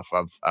Ashroff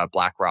of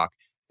BlackRock.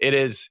 It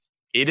is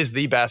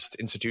the best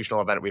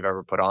institutional event we've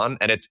ever put on,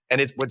 and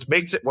what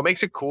makes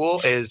it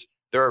cool is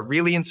there are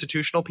really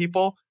institutional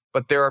people,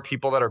 but there are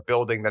people that are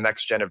building the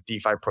next gen of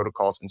DeFi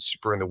protocols and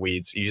super in the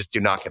weeds. You just do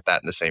not get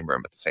that in the same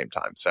room at the same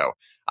time. So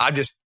I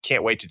just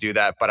can't wait to do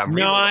that. But I'm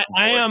really looking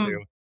forward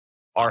to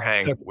our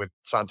hang with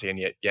Santi and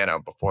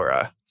Yano before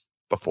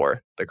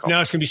the conference.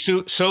 No, it's going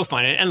to be so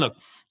fun. And look,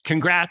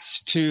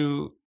 congrats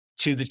to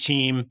the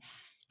team.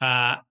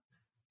 And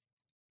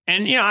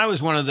I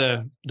was one of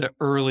the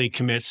early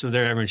commits, so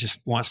everyone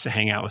just wants to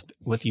hang out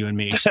with you and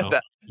me. So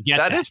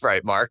that is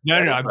right, Mark. No,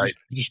 I'm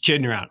just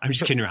kidding around. I'm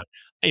just kidding around.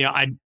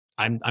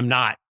 I'm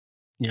not,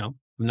 I'm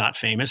not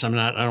famous. I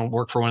don't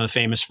work for one of the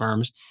famous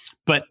firms,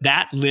 but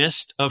that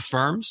list of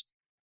firms,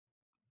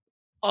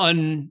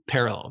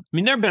 unparalleled. I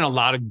mean, there have been a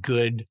lot of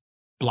good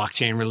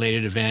blockchain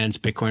related events,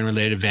 Bitcoin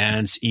related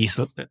events, ETH.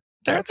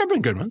 There have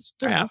been good ones.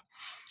 There have.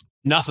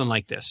 Nothing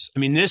like this. I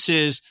mean, this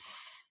is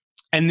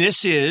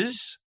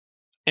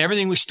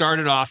everything we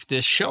started off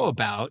this show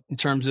about in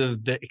terms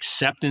of the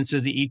acceptance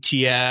of the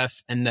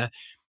ETF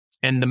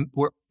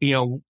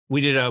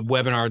we did a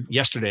webinar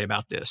yesterday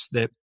about this,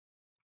 that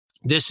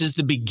this is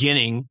the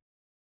beginning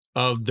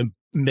of the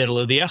middle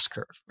of the S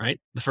curve, right?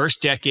 The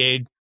first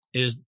decade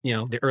is,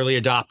 the early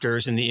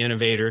adopters and the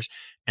innovators.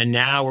 And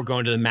now we're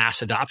going to the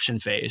mass adoption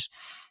phase,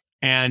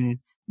 and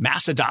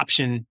mass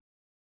adoption,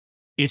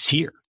 it's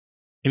here.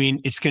 I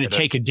mean, it's going to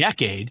take a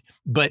decade,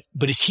 but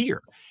it's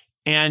here.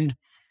 And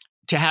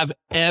to have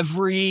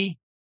every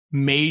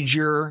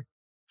major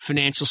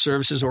financial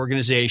services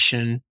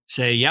organization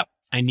say, yep,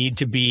 I need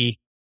to be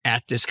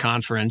at this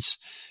conference,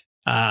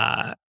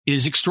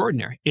 is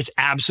extraordinary. It's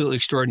absolutely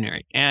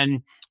extraordinary.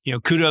 And,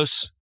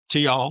 kudos to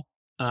y'all,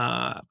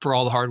 for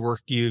all the hard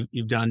work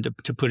you've done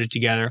to put it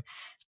together.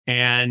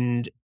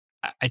 And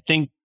I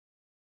think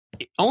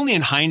only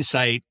in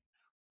hindsight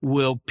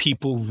will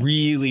people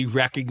really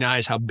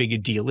recognize how big a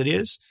deal it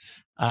is.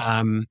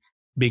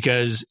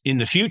 Because in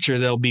the future,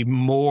 there'll be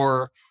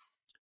more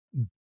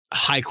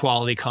high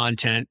quality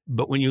content.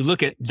 But when you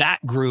look at that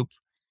group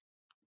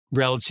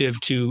relative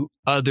to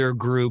other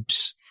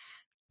groups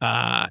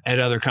at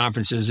other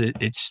conferences,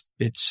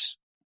 it's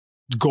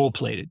gold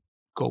plated.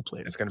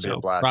 It's going to be a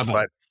blast. Bravo.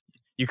 But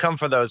you come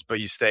for those, but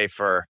you stay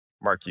for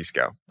Mark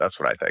Yusko. That's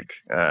what I think.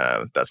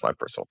 That's my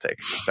personal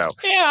take. So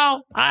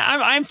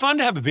I'm fun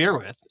to have a beer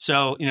with.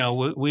 So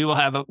we will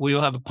have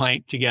a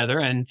pint together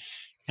and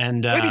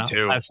maybe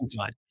two. Have some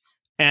fun.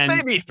 And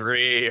maybe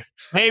three.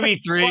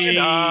 Why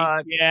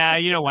not? Yeah,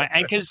 you know what?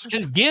 And because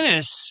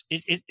Guinness,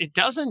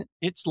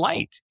 it's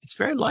light. It's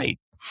very light.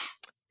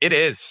 It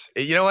is.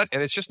 You know what?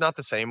 And it's just not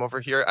the same over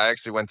here. I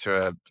actually went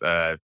to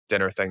a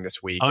dinner thing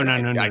this week. Oh, no.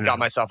 I got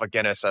myself a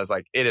Guinness. I was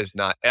like, it is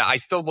not. I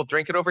still will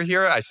drink it over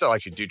here. I still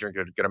actually do drink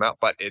it a good amount,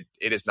 but it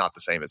is not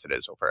the same as it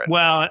is over in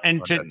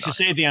and to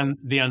say the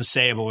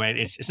unsayable, right?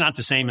 It's not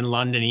the same in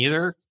London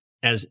either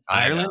as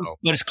Ireland,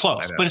 but it's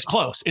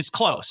close. It's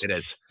close. It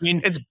is. I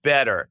mean, it's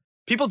better.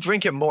 People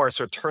drink it more,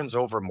 so it turns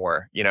over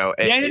more. No,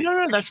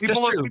 that's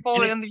true.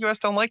 People in the U.S.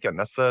 don't like it.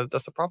 That's the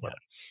problem.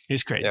 Yeah.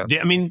 It's crazy.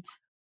 Yeah. I mean,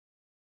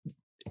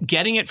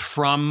 getting it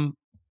from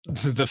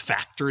the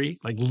factory,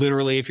 like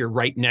literally, if you're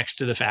right next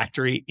to the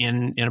factory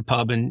in a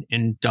pub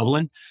in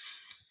Dublin,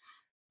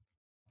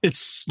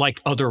 it's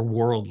like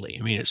otherworldly.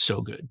 I mean, it's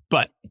so good.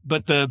 But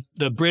the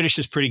British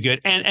is pretty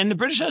good, and the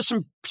British has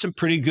some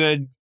pretty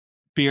good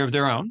beer of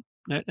their own.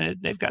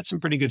 They've got some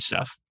pretty good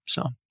stuff.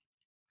 So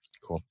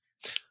cool.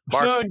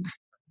 Mark, food,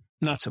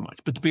 not so much,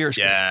 but the beer is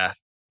good.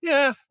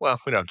 Yeah. Well,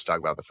 we don't have to talk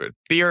about the food.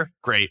 Beer,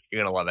 great.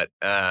 You're going to love it.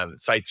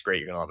 Site's great.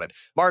 You're going to love it.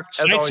 Mark,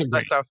 as always,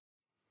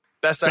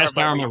 best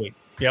hour of my week.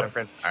 Yep.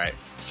 All right.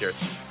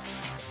 Cheers.